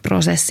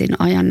nauhoitusprosessin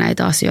ajan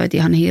näitä asioita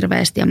ihan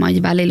hirveästi ja mä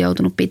oon välillä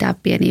joutunut pitää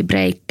pieniä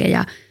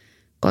breikkejä,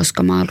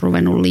 koska mä oon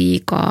ruvennut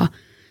liikaa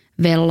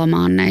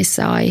vellomaan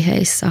näissä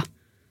aiheissa.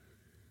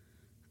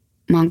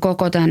 Mä oon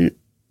koko tämän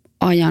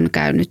ajan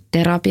käynyt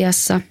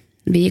terapiassa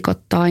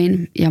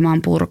viikoittain ja mä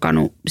oon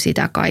purkanut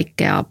sitä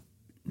kaikkea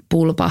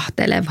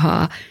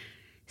pulpahtelevaa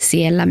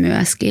siellä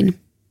myöskin.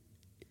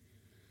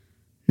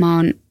 Mä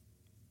oon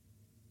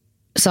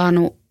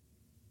saanut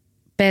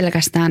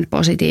pelkästään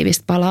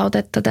positiivista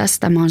palautetta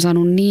tästä. Mä oon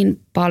saanut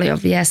niin paljon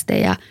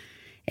viestejä,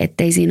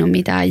 ettei siinä ole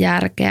mitään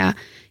järkeä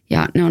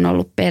ja ne on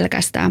ollut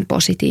pelkästään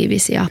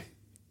positiivisia.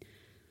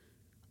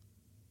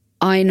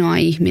 Ainoa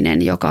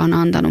ihminen, joka on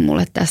antanut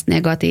mulle tästä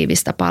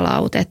negatiivista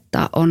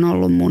palautetta, on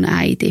ollut mun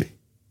äiti.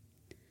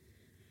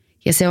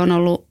 Ja se on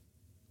ollut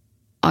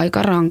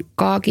aika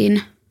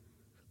rankkaakin.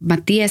 Mä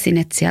tiesin,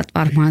 että sieltä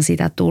varmaan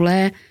sitä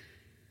tulee,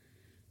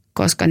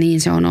 koska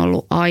niin se on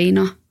ollut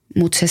aina,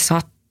 mutta se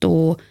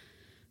sattuu,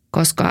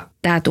 koska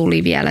tämä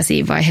tuli vielä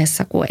siinä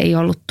vaiheessa, kun ei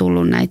ollut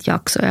tullut näitä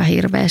jaksoja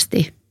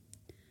hirveästi.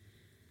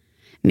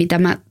 Mitä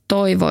mä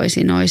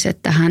toivoisin olisi,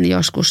 että hän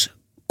joskus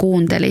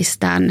kuuntelisi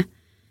tämän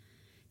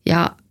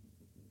ja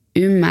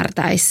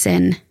ymmärtäisi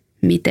sen,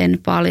 miten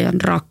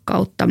paljon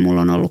rakkautta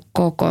mulla on ollut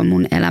koko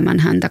mun elämän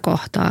häntä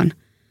kohtaan.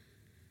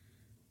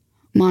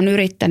 Mä oon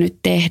yrittänyt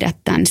tehdä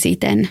tämän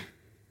siten,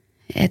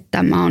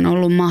 että mä oon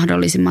ollut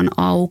mahdollisimman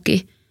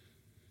auki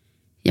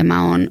ja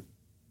mä oon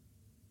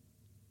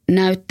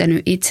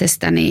näyttänyt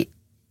itsestäni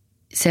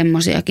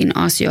semmosiakin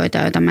asioita,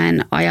 joita mä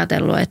en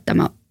ajatellut, että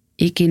mä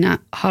ikinä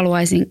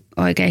haluaisin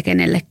oikein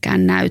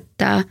kenellekään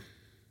näyttää.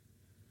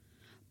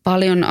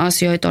 Paljon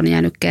asioita on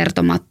jäänyt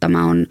kertomatta.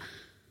 Mä oon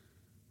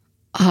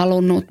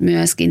halunnut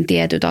myöskin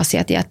tietyt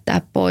asiat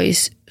jättää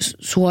pois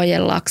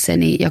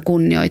suojellakseni ja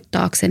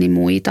kunnioittaakseni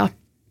muita.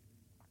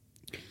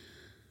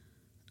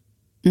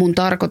 Mun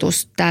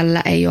tarkoitus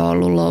tällä ei ole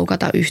ollut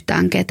loukata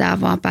yhtään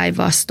ketään, vaan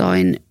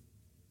päinvastoin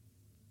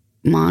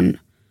mä oon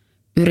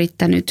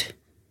yrittänyt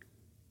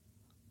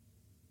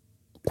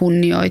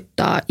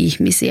kunnioittaa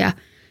ihmisiä,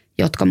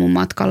 jotka mun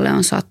matkalle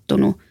on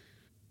sattunut.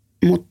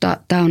 Mutta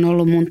tää on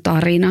ollut mun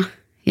tarina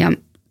ja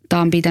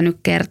tää on pitänyt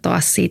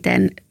kertoa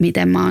siten,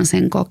 miten mä oon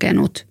sen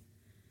kokenut.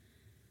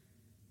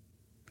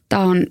 Tää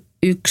on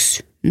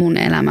yksi mun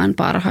elämän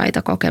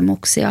parhaita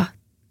kokemuksia.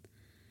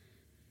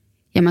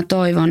 Ja mä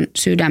toivon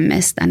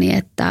sydämestäni,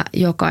 että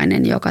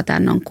jokainen, joka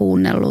tän on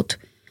kuunnellut,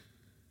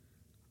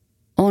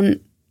 on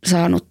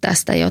saanut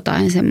tästä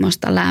jotain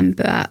semmoista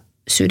lämpöä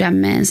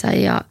sydämeensä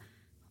ja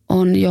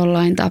on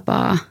jollain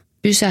tapaa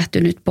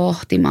pysähtynyt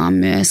pohtimaan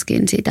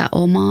myöskin sitä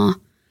omaa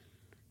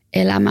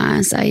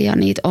elämäänsä ja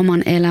niitä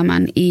oman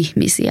elämän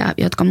ihmisiä,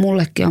 jotka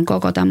mullekin on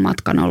koko tämän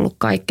matkan ollut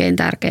kaikkein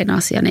tärkein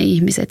asia, ne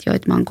ihmiset,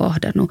 joita mä oon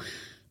kohdannut.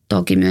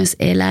 Toki myös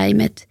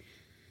eläimet,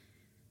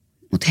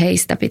 mutta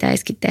heistä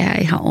pitäisikin tehdä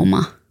ihan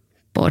oma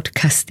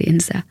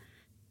podcastinsa.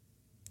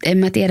 En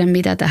mä tiedä,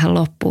 mitä tähän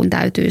loppuun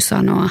täytyy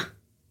sanoa.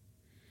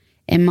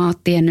 En mä ole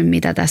tiennyt,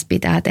 mitä tässä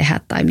pitää tehdä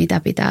tai mitä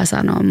pitää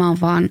sanoa. Mä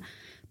oon vaan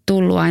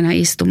tullut aina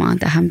istumaan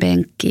tähän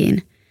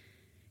penkkiin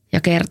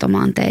ja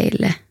kertomaan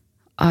teille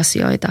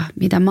asioita,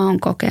 mitä mä oon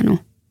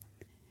kokenut.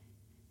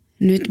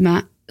 Nyt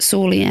mä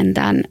suljen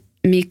tämän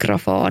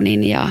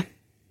mikrofonin ja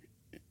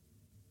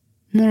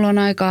mulla on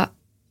aika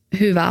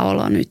hyvä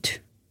olo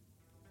nyt.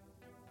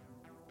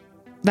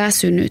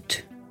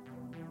 Väsynyt,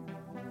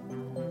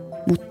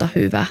 mutta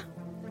hyvä.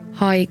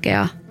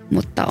 Haikea,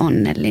 mutta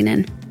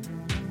onnellinen.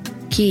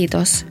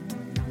 Kiitos,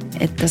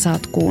 että sä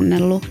oot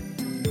kuunnellut.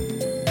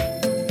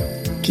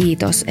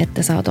 Kiitos,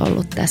 että sä oot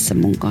ollut tässä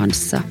mun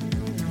kanssa.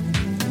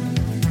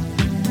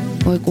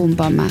 Voi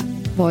kumpa mä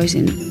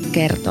voisin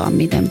kertoa,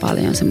 miten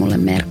paljon se mulle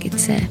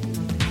merkitsee.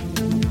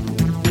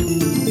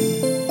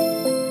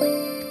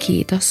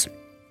 Kiitos.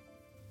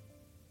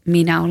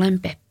 Minä olen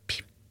Peppi.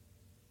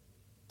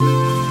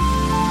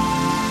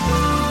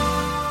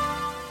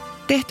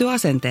 Tehty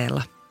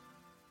asenteella.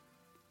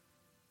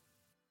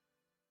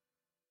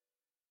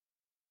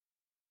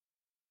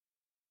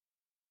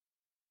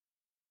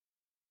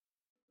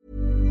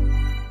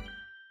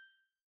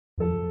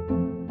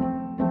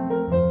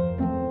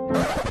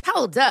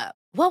 Hold up.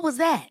 What was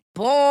that?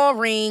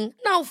 Boring.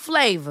 No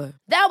flavor.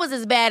 That was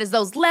as bad as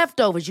those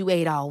leftovers you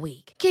ate all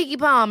week. Keke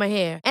Palmer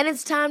here, and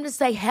it's time to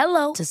say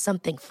hello to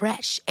something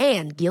fresh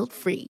and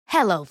guilt-free.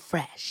 Hello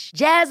Fresh.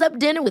 Jazz up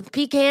dinner with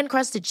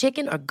pecan-crusted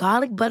chicken or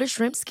garlic butter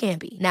shrimp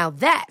scampi. Now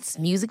that's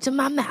music to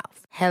my mouth.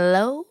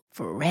 Hello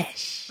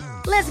Fresh.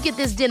 Let's get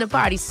this dinner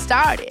party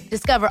started.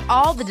 Discover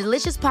all the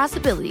delicious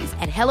possibilities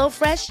at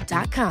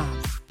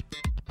HelloFresh.com.